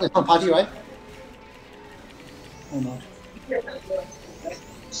 It's on party, right? Oh no.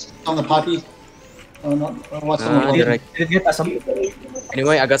 It's on the party. Oh no. What's on the party? Direct. Did it get us some?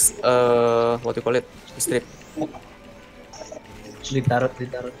 Anyway, I got what you call it? Strip. Lead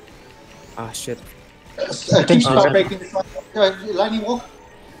tarot. Ah shit. Keep spell breaking this one. Lightning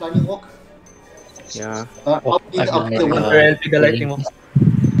walk. Yeah. I'll be I will up make the a- window. Counter LP the lightning walk.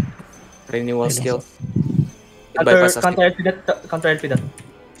 Renewal skill. It bypasses it. Counter LP that.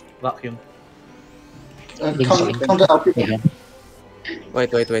 Vacuum. Counter up. Behind.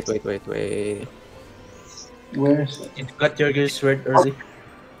 Wait. Where is it? You got your gear sword early.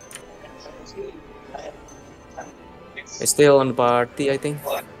 It's still on the party, I think.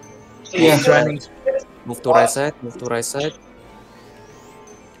 Yeah. It's running. Move to right side.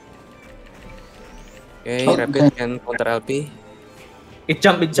 Okay, Oh, rapid okay. and counter LP. It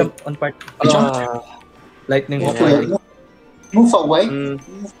jump on part. Lightning walk. Okay. Move away. Mm,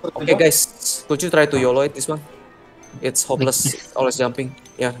 Move to the okay, window. guys, could you try to YOLO it this one? It's hopeless. It's always jumping.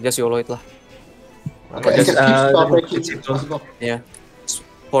 Yeah, just YOLO it lah. Okay, Just, just keep spell breaking. it's it, bro. Yeah.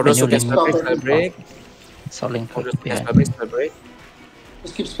 For those who can Renewing. spell break, Solling for those who can behind. spell break.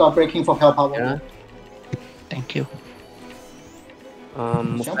 Just keep spell breaking for hell power. Yeah. Thank you.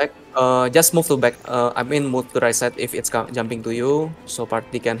 Move back. Just move to back. I mean, move to right side if it's jumping to you, so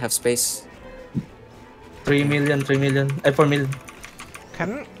party can have space. 3 million. 4 million.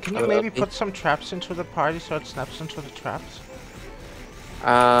 Can you maybe put some traps into the party so it snaps into the traps?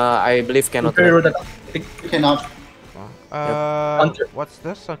 I believe cannot. Counter Right? that. You cannot. What's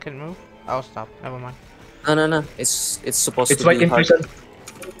this? I can move. I'll stop. Never mind. No. It's supposed It's to white be hard. infusion.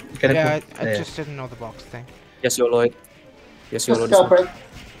 Can Yeah, move? I just didn't know the box thing. Yes, YOLO it. Yes, YOLO Just this spell one. break.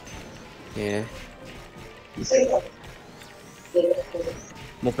 Yeah.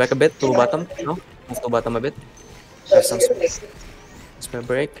 Move back a bit to bottom. No? Move to bottom a bit. Have some space. Spell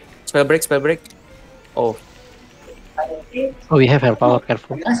break. Spell break, spell break. Oh, Oh, we have hell power.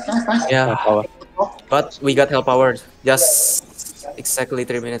 Careful. Nice. yeah. Hell power. But we got hell power. Just exactly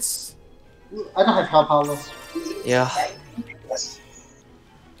 3 minutes. I don't have hell power. Yeah.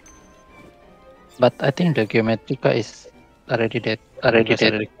 But I think the Geometrica is already dead.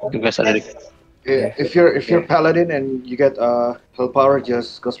 You guys already. If you're Paladin and you get hell power,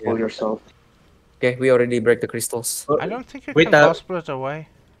 just gospel yourself. Okay, we already break the crystals. I don't think you Wait, can gospel it away.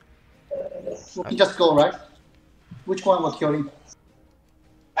 We can just go, right? Which one we're killing?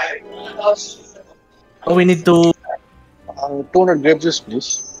 Oh, we need to. 200 grape juice,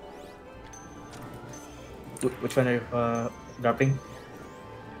 please. Which one are you dropping?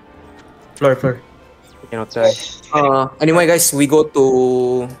 Floor. We cannot try. Anyway, guys, we go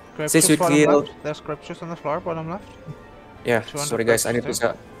to. Since we Scriptures bottom kill. left. There's scriptures on the floor, bottom left. Yeah, 200 sorry guys, I need to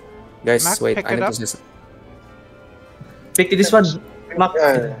scriptures say. Guys, Mac, wait, pick I it need up. to say. Pick this one. Mark.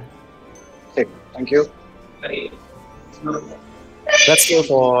 Thank you. Let's kill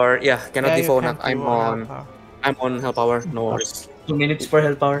for cannot Yeah, be you for can't not. I'm do on hell power. I'm on hell power, no worries. 2 minutes for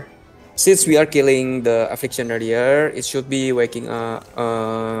hell power. Since we are killing the affliction earlier, it should be waking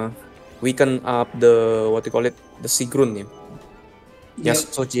weaken up the what you call it, the Sigrun. Yeah? Yes,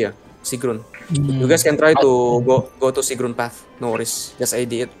 Sochia, Sigrun. You guys can try to go to Sigrun path. No worries, just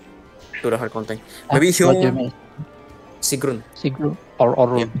ID it to the hard content. Maybe What do you you mean? Sigrun, Sigru or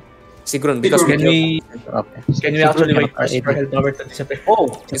Orun? Sigrun because Sigrun. Can we actually wait for hell power to disappear? Oh,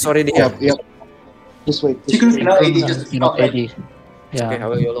 it's already here. Yep. Just wait. Secret cannot AD, just You know, spell break. AD. Yeah. Okay, I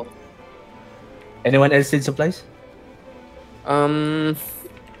will YOLO. Anyone else need supplies?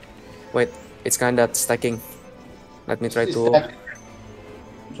 Wait, it's kinda stacking. Let me try It's to. back.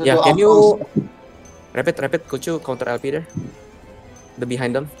 Yeah, can you rapid? Could you counter LP there? The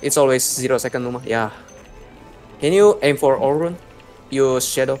behind them. It's always 0 second Numa. Yeah. Can you aim for Orun? Use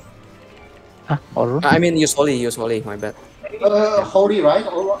Shadow. Huh? Orun? I mean use Holy. My bad. Holy, right?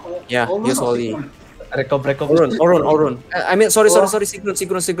 Yeah, use Holy. Recover. Orun. I mean sorry. Sigrun.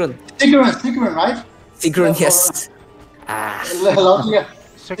 Sigrun, right? Sigrun, yes. Ah. Lodia.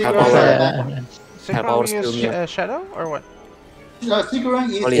 Sigrun, power. Sigrun power use skill, yeah. shadow or what? Sigrun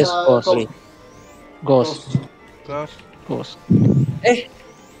Holy, is Holy. Ghost. Ghost. Eh.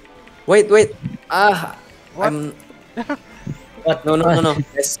 Wait. Ah. What? I'm. What? No.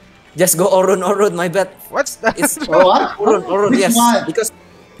 Just go Orun. My bad. What's that? It's What? Orun. Which Yes. one?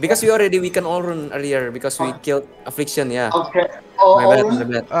 Because we already weakened Orun earlier because we killed affliction. Yeah. Okay. My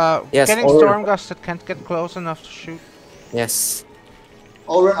bad. Yes, Getting Orun. storm gust that can't get close enough to shoot. Yes.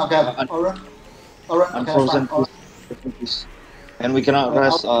 Orun, okay. Orun, Unfrozen, fine. please. And we cannot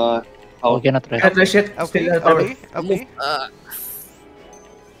rest. We cannot rest. Can't rush it. LP, Still hell power. LP.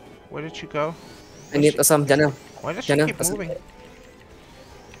 Where did you go? I need some Janelle. Why does she Janelle, keep moving?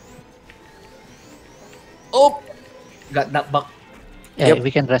 Oh. Got knocked back. Yeah, Yep.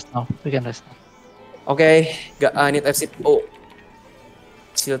 we can rest now. Okay. I need FC. Oh.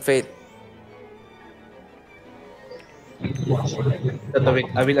 Shield Fate. Wait,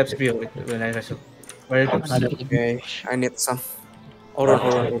 I will FCP you when I rush. Where it comes? Another Okay. I need some.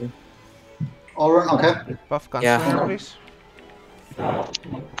 Orun. Orun, okay. Buff Yeah. Gunslinger, please.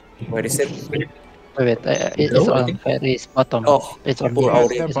 Where is it? Wait. It's Hello? on Fairy's bottom. Oh, It's on poor me.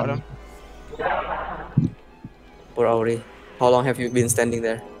 Auri. Their It's on bottom. me. Poor Auri. How long have you been standing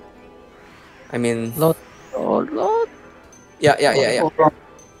there? I mean. Lord. Oh, Lord. Yeah.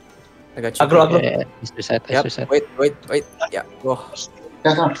 I got you. Agro. Yeah, it's reset. Yep. Wait. Yeah. Go.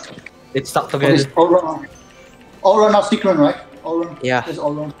 Yes, It's stuck sir. together. Orun of Sigrun, right? Orun. Yeah. Is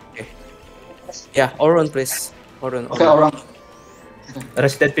Orun. Yeah. Orun, please. Orun. Okay, Orun.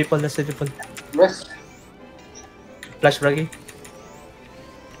 Rest dead people. Rest. Flash Bragi.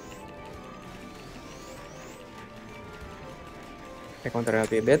 I counter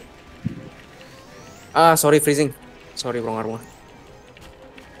LP a bit. Ah, sorry, freezing. Sorry, wrong armor.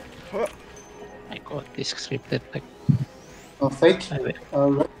 My god, this scripted like Fate. I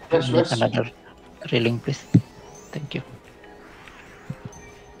will Rest. need another reeling, please. Thank you.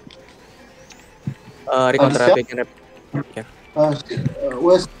 Recounter LP again. Yeah.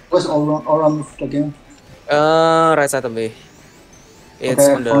 Where's Orun moved again? Right side of me. It's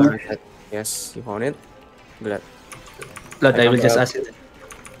Okay, on the found it. right side. Yes, you found it. Glad. Blood, I will just acid.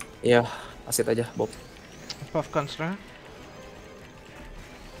 Yeah, asit aja, Bob. Buff Gunslinger.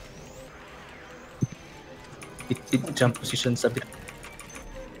 It jump positions a bit.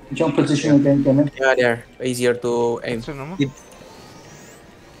 Jump position again, can I? Yeah, they're easier to aim. It's a normal.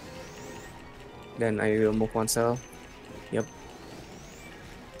 Then I will move one cell. Yep.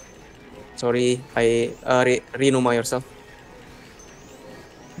 Sorry, I renuma yourself.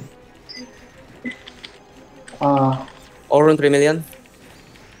 Orun 3 million.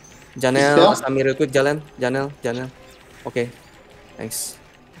 Janelle, Dispel? Asami real quick, Janelle. Okay, thanks.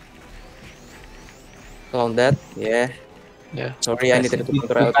 On that, yeah. Yeah. Sorry, I needed to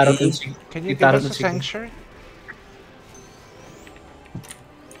counter Hikaru LP. Can you give Hikaru us a to Sigma. sanctuary?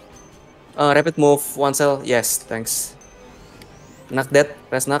 Rapid move, one cell, yes, thanks. Knock that,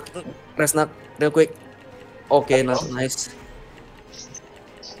 press knock, real quick. Okay, nice.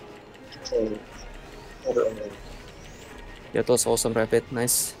 That was awesome, rapid,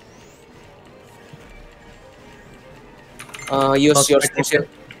 nice. Use your strong shield.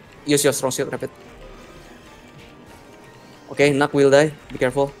 Use your strong shield, rapid. Okay, knock will die. Be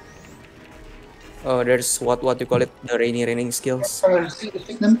careful. There's what you call it, the raining skills. Sorry,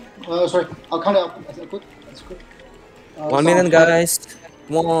 I'll count it up. That's good. That's good. 1 minute, guys.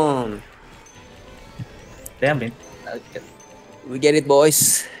 Come on. Damn it. We get it,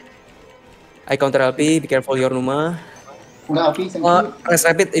 boys. I counter LP. Be careful, your Numa. Thank you. Rest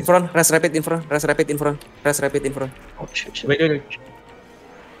rapid in front. Rest rapid in front. Oh, shit. Wait.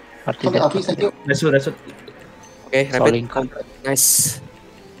 Party Okay, dead. thank you. That's what. Okay, rapid. Soling. Nice.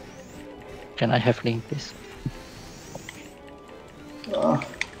 Can I have link, please? Uh,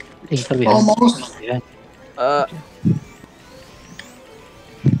 Link will be Almost. Yeah.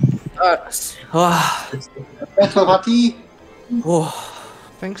 Thanks for party.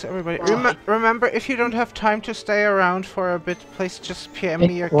 Thanks, everybody. Remember, if you don't have time to stay around for a bit, please just PM Hey,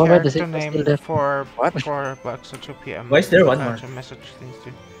 me your what about the character signal still name there? for What? $4 or 2 PM. Why is there one more? To message things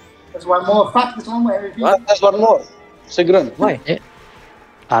to. There's one more. Fuck, there's one more. MVP. What? There's one more. Sigrun. Why?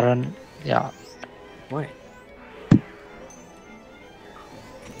 Aaron, yeah. Why?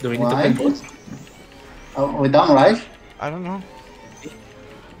 Do we need to Why? play both? We're done, right? I don't know.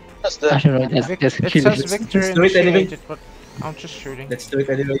 That's I the. don't know. That's It kill. says victory Let's do it anyway. initiated, but I'm just shooting. Let's do it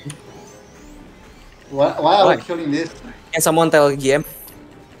anyway. Why are Why? we killing this? Can someone tell GM?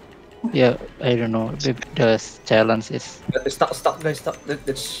 Yeah, I don't know. The challenge is Stop, guys, stop.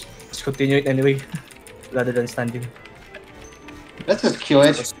 Let's continue it anyway, rather than standing. Let's just kill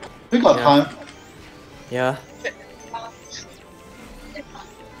it. We got Yeah. time. Yeah.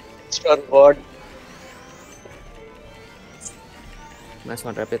 It's on board. Nice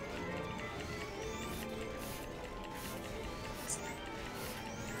one, rapid.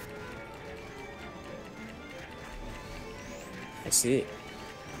 I see.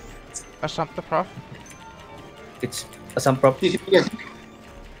 Assumpta the prof. It's some prop. Yes.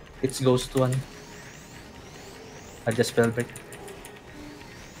 It's ghost one. I just spell break.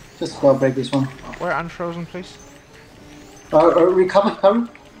 Just go break this one. We're unfrozen, please. Recover, Hikaru.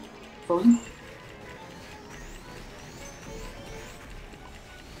 Frozen.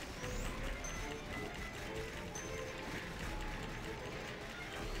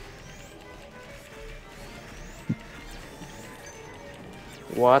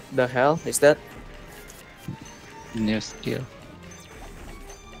 What the hell is that? new skill.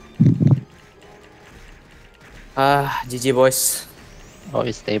 GG boys. Oh,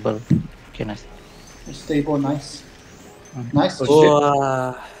 it's stable. Okay, nice. Stable, nice. Nice.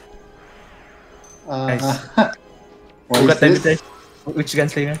 Wah. Nice. What Who is got time this? Which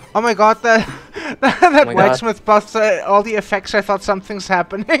gunslinger? Oh my god, that my God. Whitesmith buffs all the effects. I thought something's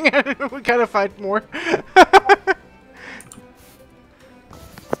happening, and we gotta fight more.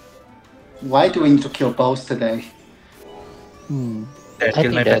 Why do we need to kill both today? There, I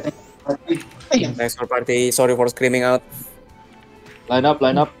kill my think pet. that Thanks for party. Sorry for screaming out. Line up.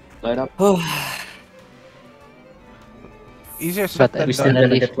 Easier said But than We still done. gonna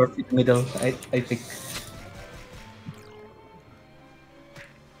Personally- get work in the middle, I think.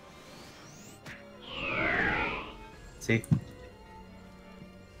 See?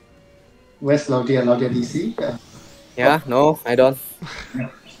 Where's Lodia? Lodia DC? Yeah, no, I don't.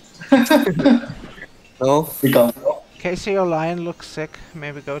 No. We go. Kasey, your lion looks sick.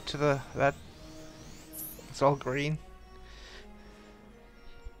 Maybe go to that. It's all green.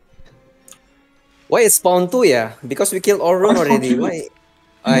 Why it's spawn 2 yeah? Because we killed Orun Why already. spawn two? Why?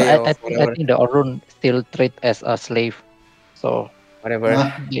 I Whatever. think the Orun still treat as a slave. So Whatever.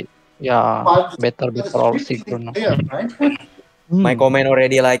 yeah, But- better before all synchron. Clear, right? My comment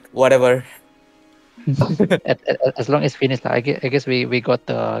already like whatever. As long as finished, I guess we got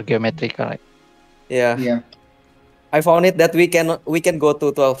the geometric right. Yeah. Yeah. I found it that we can go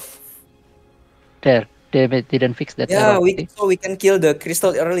to 12. There. they didn't fix that Yeah, error. we can kill the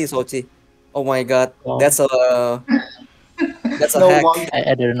crystal early, Sochi. Oh my god, Oh. that's a No hack. one.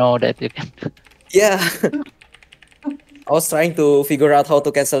 I didn't know that you can. Yeah, I was trying to figure out how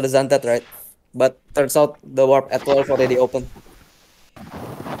to cancel the Zantet, right? But turns out the warp at 12 already open.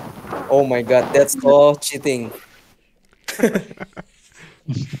 Oh my god, that's so cheating.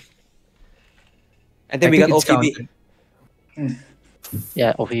 I think we got it's OPB. counted.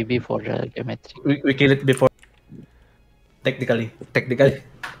 Yeah, OVB for the geometry. We kill it before. Technically.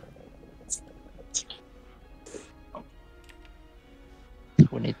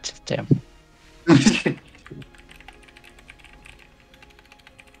 Who needs them?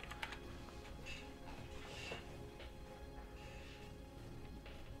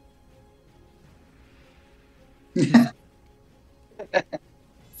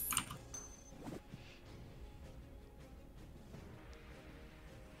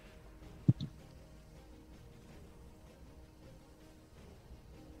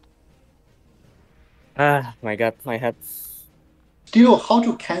 Ah, my god, my head. Still, how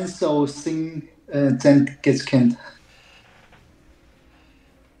to cancel thing then gets canned?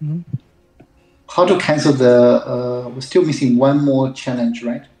 Hmm? How to cancel the? We're still missing one more challenge,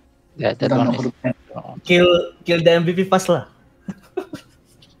 right? Yeah, We that don't know one how is. to cancel. Kill the MVP fast lah.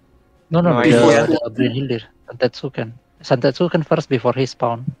 No, No Before idea. the Brynhildir. Santetsuken. Santetsuken first before he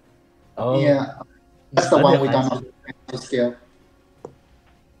spawn. Oh. Yeah, that's the one we don't know how to cancel still.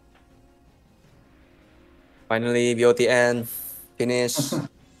 Finally, BotN finish.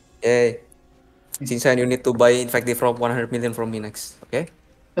 Yay. Sinshine, you need to buy infective from 100 million from me next, okay?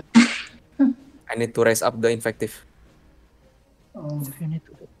 I need to raise up the infective. You need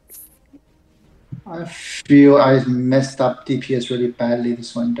to do. I feel I messed up DPS really badly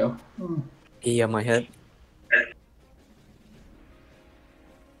this one though. Yeah, my head.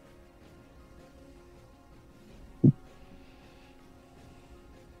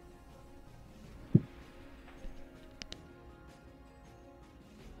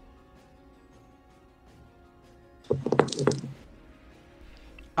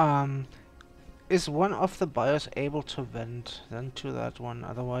 Is one of the bios able to vent then to that one?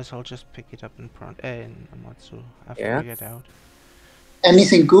 Otherwise, I'll just pick it up in Amatsu. I've Yeah. figured out.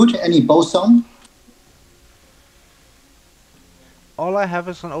 Anything good? Any boson? All I have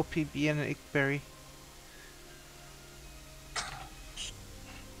is an OPB and an Ickberry.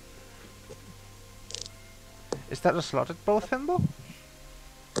 Is that a slotted bow thimble?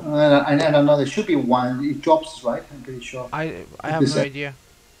 I don't know. There should be one. It drops, right? I'm pretty sure. I have no idea.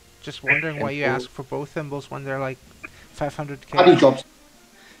 Just wondering why you ask for both thimbles when they're like 500k. Body drops.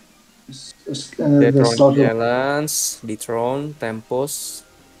 The Dethrone slot of Balance, Dethrone, Tempos.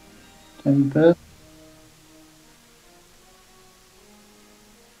 temper.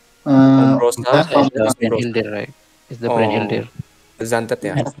 Umbrosa. That's It's the Umbrosa. Brynhildir, right? It's the Oh. Brynhildir. Zantet,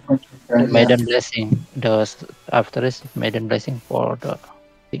 yeah. The Maiden Blessing. After is Maiden Blessing for the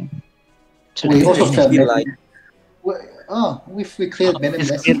thing. We also Should said be Maiden- like- we cleared Maiden It's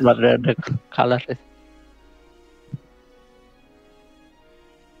Blessing. clear, but the color is.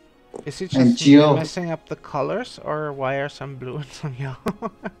 Is it And just Geo- messing up the colors, or why are some blue and some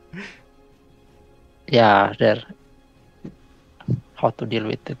yellow? Yeah, there. How to deal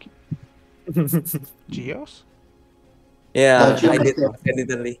with the. Geos? Yeah, Geo I did is-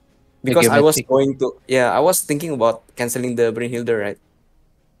 accidentally. Because I was geometric. going to, I was thinking about canceling the Brynhildir, right?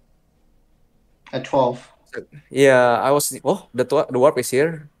 At 12. Yeah, I was, the warp is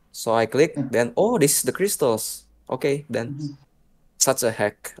here. So I click, then, this is the crystals. Okay, then. Such a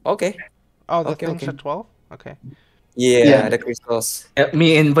hack. Okay. Oh, the Okay, things okay. are 12? Okay. Yeah, Yeah. the crystals.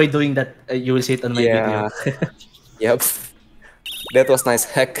 Me and by doing that, you will see it on my video. Yeah. Yep. That was nice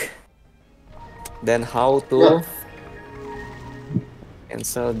hack. Then how to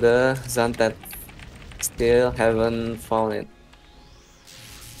cancel the Zantet? Still haven't found it.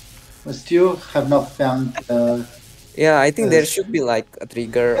 We still have not found Yeah, I think there should be like a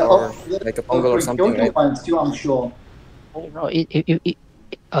trigger or like a toggle or something, right? One, still unsure. No, if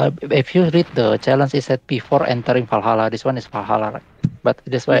you read the challenge, it said before entering Valhalla. This one is Valhalla, right? But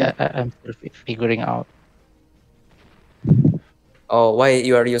that's why I'm still figuring out. Oh, why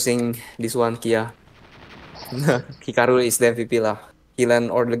you are using this one, Kiya? Hikaru is the MVP lah. He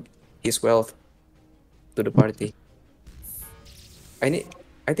lend his wealth to the party. I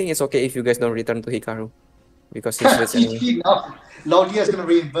think it's okay if you guys don't return to Hikaru because he's rich anyway. Now, Lodia is going to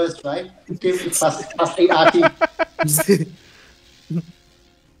reimburse, right? Give me plus 8 RT.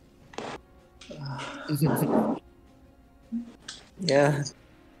 Yeah.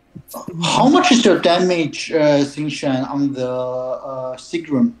 How much is your damage, Sinshine, on the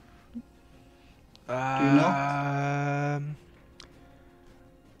Sigrum? Do you know?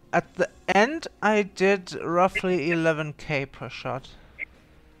 At the end, I did roughly 11k per shot.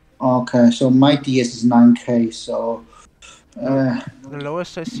 Okay, so my DS is 9k, so... The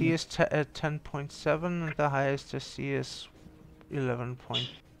lowest I see is 10.7, and the highest I see is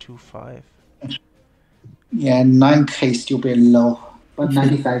 11.25. yeah, 9k is still very low, but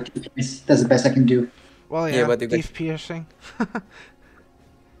 95 that's the best I can do. Well, Yeah, yeah, but you got- deep piercing.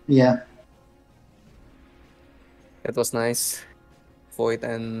 Yeah. That was nice. Void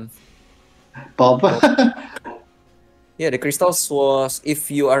and Bob. yeah, the crystals was, if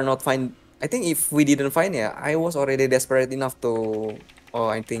you are not find, I think if we didn't find, yeah, I was already desperate enough to. Oh,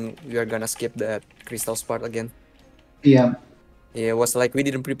 I think we are gonna skip that crystals part again. Yeah. Yeah, it was like we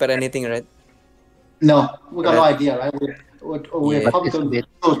didn't prepare anything, right? No, we got no Right. idea, right? We're Yeah. probably But going it's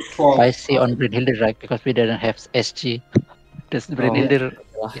to go 12. I see on Brynhilde, right? Because we didn't have SG. This Brynhilde.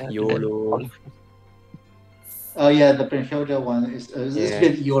 Wah, Yeah, YOLO. Oh yeah, the Brynhilde one is it's Yeah. a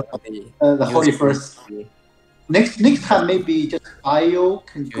bit your Okay. the Holy First. Okay. Next time maybe just Io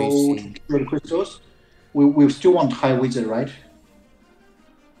can go Gypsy. to the crystals. We still want High Wizard, right?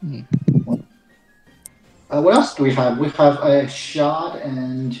 Hmm. What else do we have? We have a Shard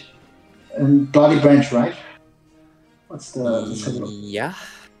and Bloody Branch, right? What's the second one? Yeah.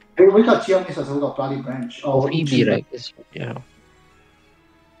 We got Geomis as well, we got Bloody Branch. Oh, Phoebe, Ancient right? Yeah.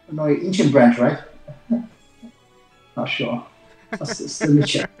 No, Ancient Branch, right? Not sure. Let me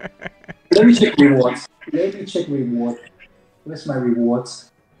check. Let me check rewards. Where's my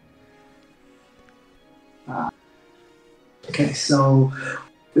rewards? Okay, so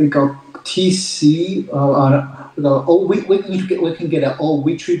we got TC. We can get an old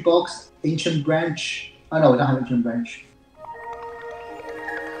Witchery box, Ancient Branch. Oh no, we don't have Ancient Branch.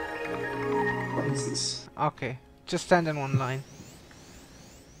 What is this? Okay, just stand in one line.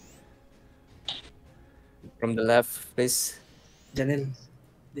 From the left, please. Janelle.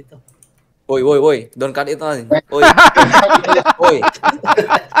 Dito. Oi. Don't cut it on. Oi.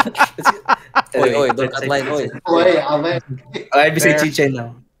 Oi. Oi. Don't cut line. Oi. I'm There. saying Chichen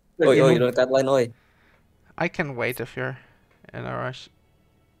now. Oi. Don't cut line. Oi. I can wait if you're in a rush.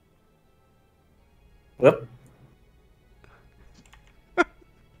 Whoop.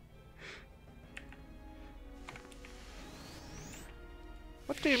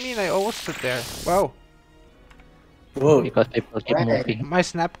 What do you mean I always sit there? Wow, Whoa. Because people keep moving. my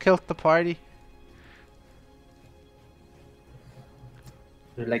snap killed the party.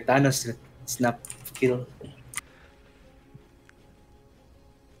 You're like Thanos. Snap. Kill.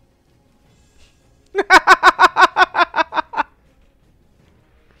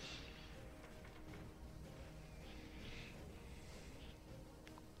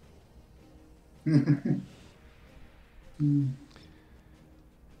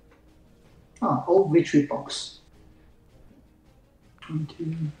 Old Witchery box.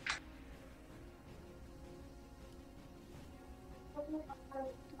 20.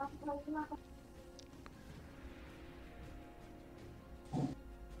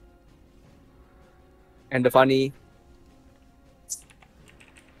 And the funny.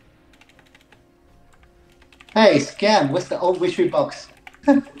 Hey, Scam, what's the old Witchery box?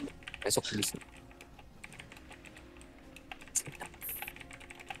 Besok please.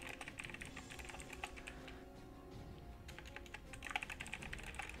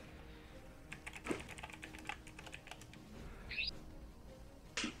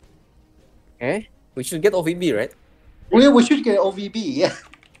 Okay, we should get OVB, right? We should get OVB, yeah.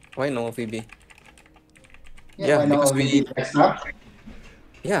 Why no OVB? Yeah, Yeah, why not because OVB? Next up.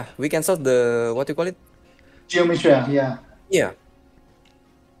 Yeah, we cancelled the, what do you call it? Geometry, yeah. Yeah.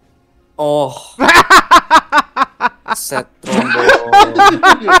 Oh. Set trombone.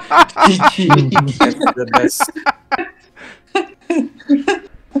 That's the best.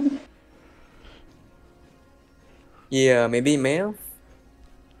 Yeah, maybe male.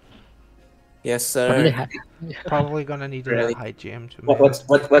 Yes, Only sir. Probably gonna need a Really? high GM to make it.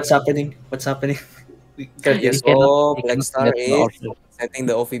 What's happening? What's happening? Yes, cannot- oh, you Black cannot Star get the is order. setting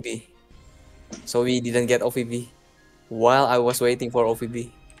the OVB. So we didn't get OVB while I was waiting for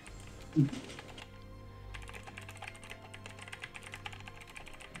OVB.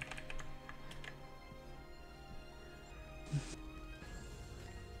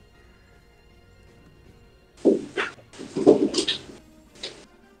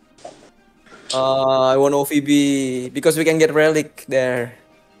 I want OVB because we can get relic there.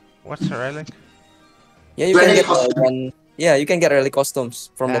 What's a relic? Yeah, you can Relic get costume. one. Yeah, you can get relic costumes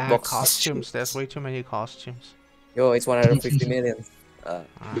from that box. Costumes. There's way too many costumes. Yo, it's 150 million.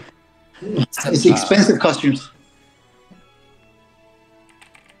 It's expensive costumes.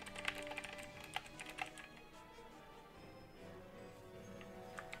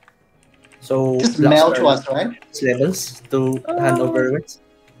 So Just blocks mail to are us, right? levels to hand over words.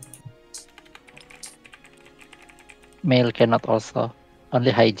 Mail cannot also.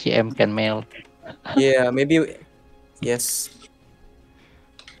 Only high GM can mail. Yeah, maybe. Yes.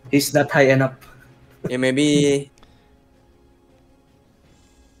 He's not high enough. Yeah, maybe.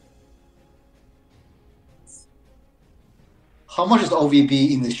 How much is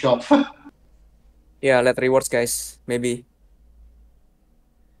OVB in the shop? Yeah, let rewards, guys. Maybe.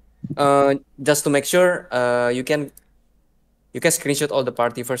 Just to make sure, you can screenshot all the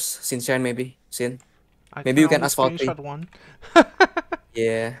party first. Sinshine, maybe. Sin. I Maybe can you can only ask for free. screenshot one.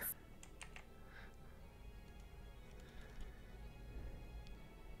 Yeah.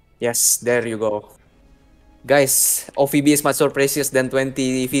 Yes, there you go. Guys, OVB is much more precious than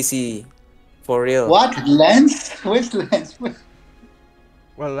 20 VC. For real. What? Lens? Where's Lens?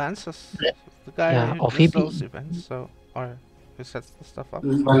 Well, Lance is the guy Yeah, who does OVB. those events, so or who sets the stuff up.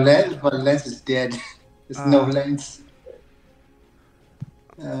 But Lens is dead. There's no Ah. Lens.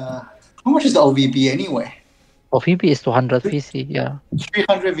 How much is the OVB anyway? OVB is 200 VC, yeah.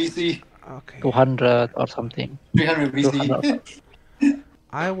 300 VC. Okay. 200 or something. 300 VC. 200.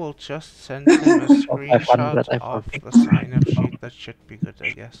 I will just send him a Or 500, screenshot I of forget. the sign-up sheet. That should be good, I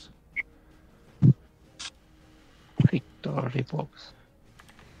guess. Victory box.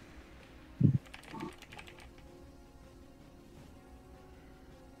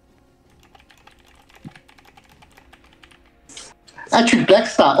 Actually,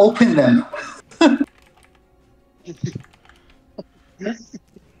 Blackstar, open them.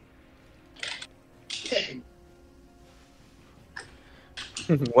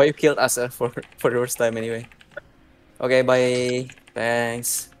 Why you killed us for the first time anyway? Okay, bye.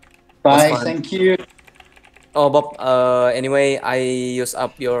 Thanks. Was Bye, fun. thank you. Oh, Bob. Anyway, I use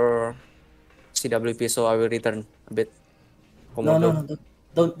up your CWP, so I will return a bit. No, Komodo.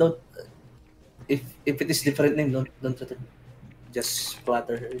 don't. If it is different name, don't return. Just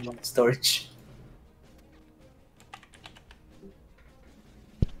flatter in storage.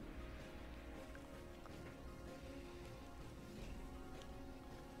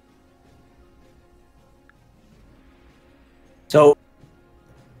 So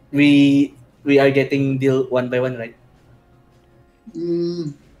we are getting deal one by one, right?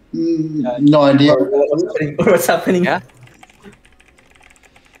 No idea. Or what's happening? Or what's happening? Yeah.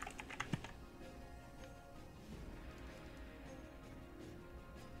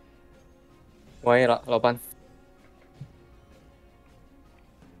 Why, Lopan?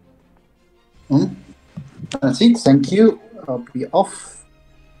 That's it. Thank you. I'll be off.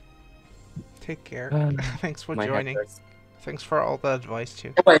 Take care. Thanks for My head joining. hurts. Thanks for all the advice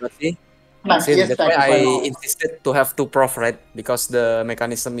too. Wait, But see, Max, Sin, yes, that's thank why you. I insisted to have two prof, right? Because the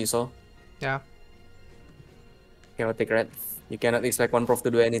mechanism you saw. Yeah. Chaotic, right? You cannot expect one prof to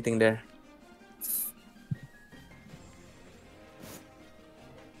do anything there.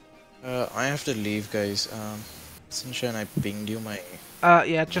 I have to leave, guys. Sunshine, I pinged you my.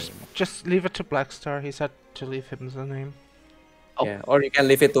 Yeah, just leave it to Blackstar. He said to leave him the name. Oh. Yeah, or you can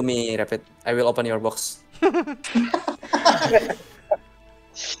leave it to me, Rapid. I will open your box. I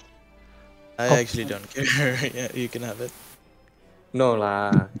actually don't care. Yeah, you can have it. No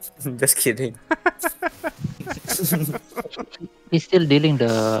lah, just kidding. He's still dealing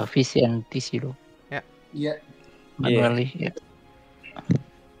the VC and TC though. Yeah. Manually, yeah.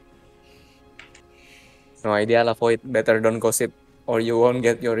 No idea lah, Void. Better don't gossip, or you won't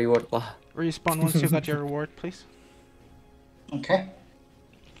get your reward lah. Respawn once you got your reward, please. Okay.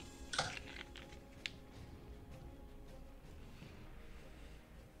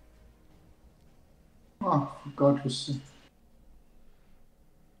 Oh, God, who's...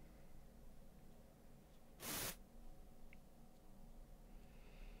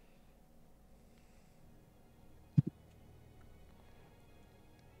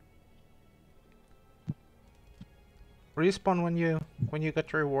 Respawn when you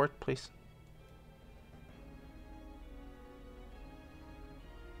get your reward, please.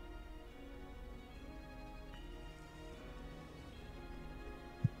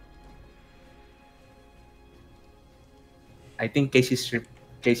 I think Casey's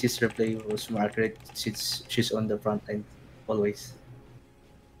replay was more accurate since she's on the front line always.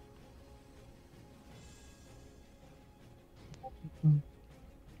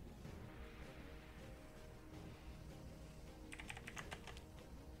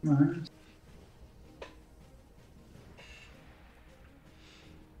 Alright.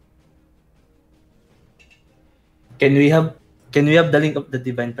 Can we have the link of the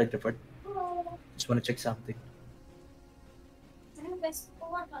Divine Pride report? Just want to check something.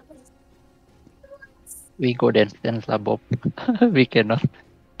 We go dance lah, Bob. We cannot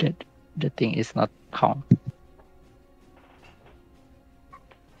get. the thing is not count.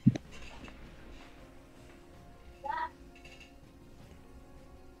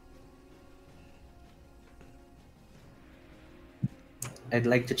 I'd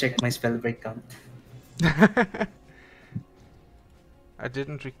like to check my spell break count. I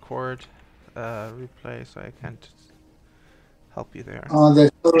didn't record replay, so I can't help you there. Oh,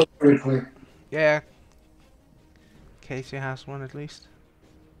 there's no replay. Yeah, Kasey has one at least.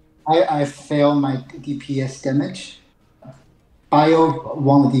 I fail my DPS damage. Bio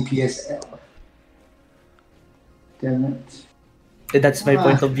won the DPS. Damn it. That's my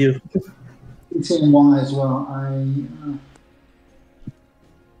point of view. It's in one as well.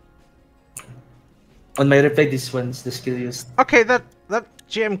 On my replay, this one's the skill used. Okay, that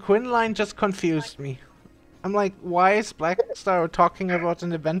GM Quinn line just confused me. I'm like, why is Blackstar talking about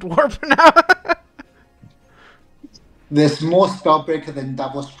an event warp now? There's more spellbreaker than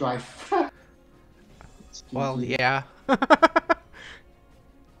double strife. Well, yeah.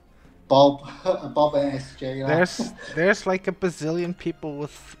 Bob and SJ. There's like a bazillion people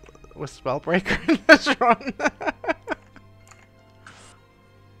with spellbreaker in this run.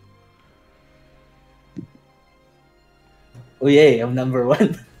 Oh yeah, I'm number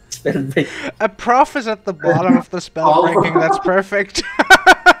 1. Spellbreak. A prof is at the bottom of the spellbreaking. That's perfect.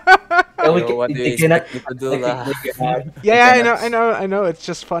 Yeah, I know. It's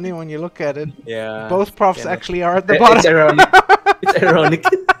just funny when you look at it. Yeah. Both profs actually are at the bottom. It's ironic. It's ironic.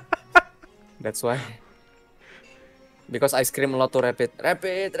 That's why. Because I scream a lot to rapid.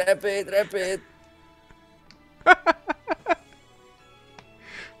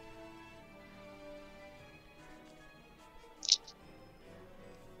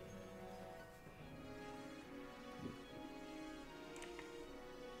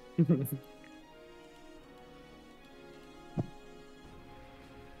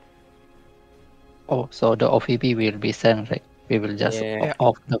 Oh, so the OVP will be sent, right? We will just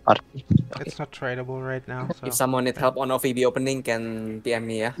off the party. Okay. It's not tradable right now. So. If someone need help on OVB opening, can PM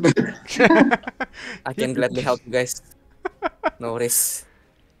me, yeah? I can gladly help you guys. No worries.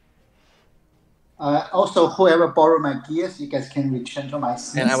 Also, whoever borrow my gears, you guys can return to my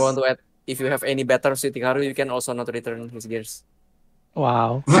scenes. And I want to add, if you have any better with Hikaru, you can also not return his gears.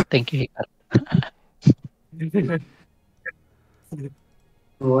 Wow, thank you, Hikaru.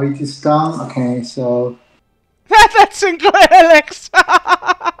 Roy is done. Okay, so That's Sinclair Alex.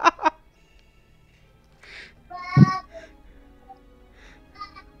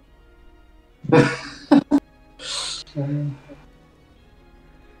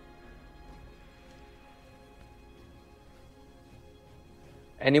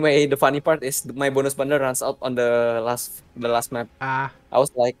 Anyway, the funny part is my bonus bundle runs out on the last map. I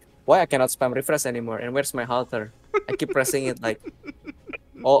was like, why I cannot spam refresh anymore? And where's my halter? I keep pressing it like,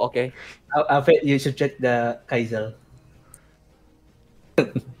 oh, okay. You should check the Kaiser.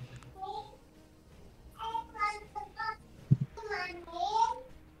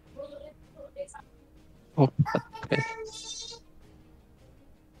 Oh, okay.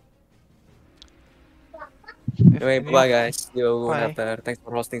 Anyway, bye guys. You later. Thanks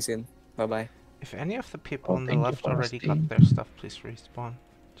for hosting, Sin. Bye. If any of the people on the left already got their stuff, please respawn.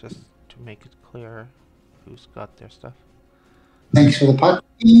 Just to make it clear who's got their stuff. Thanks for the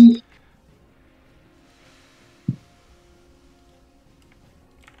party.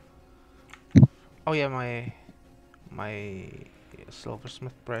 Oh yeah, my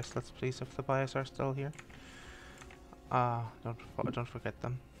silversmith bracelets, please, if the buyers are still here. Don't forget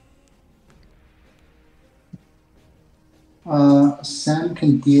them. Sam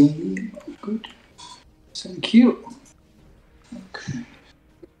can deal me. Good. Thank you. Okay.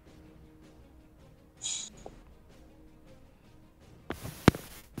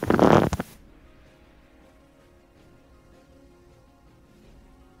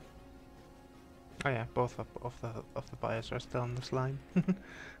 Oh yeah, both of the buyers are still on this line.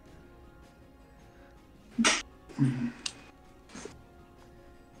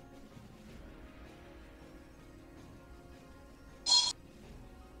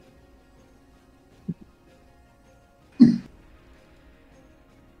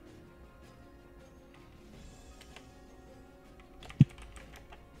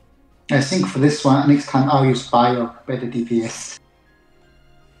 I think for this one, next time I'll use Bio, better DPS.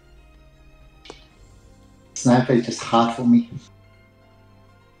 Sniper is just hard for me.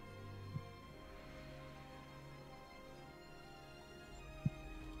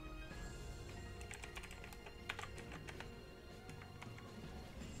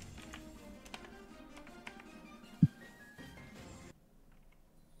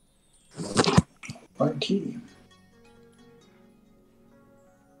 Okay.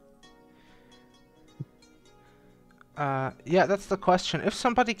 Yeah, that's the question. If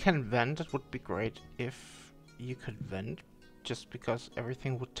somebody can vent, it would be great if you could vent, just because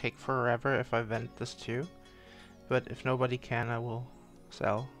everything would take forever if I vent this too. But if nobody can, I will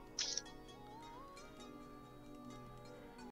sell.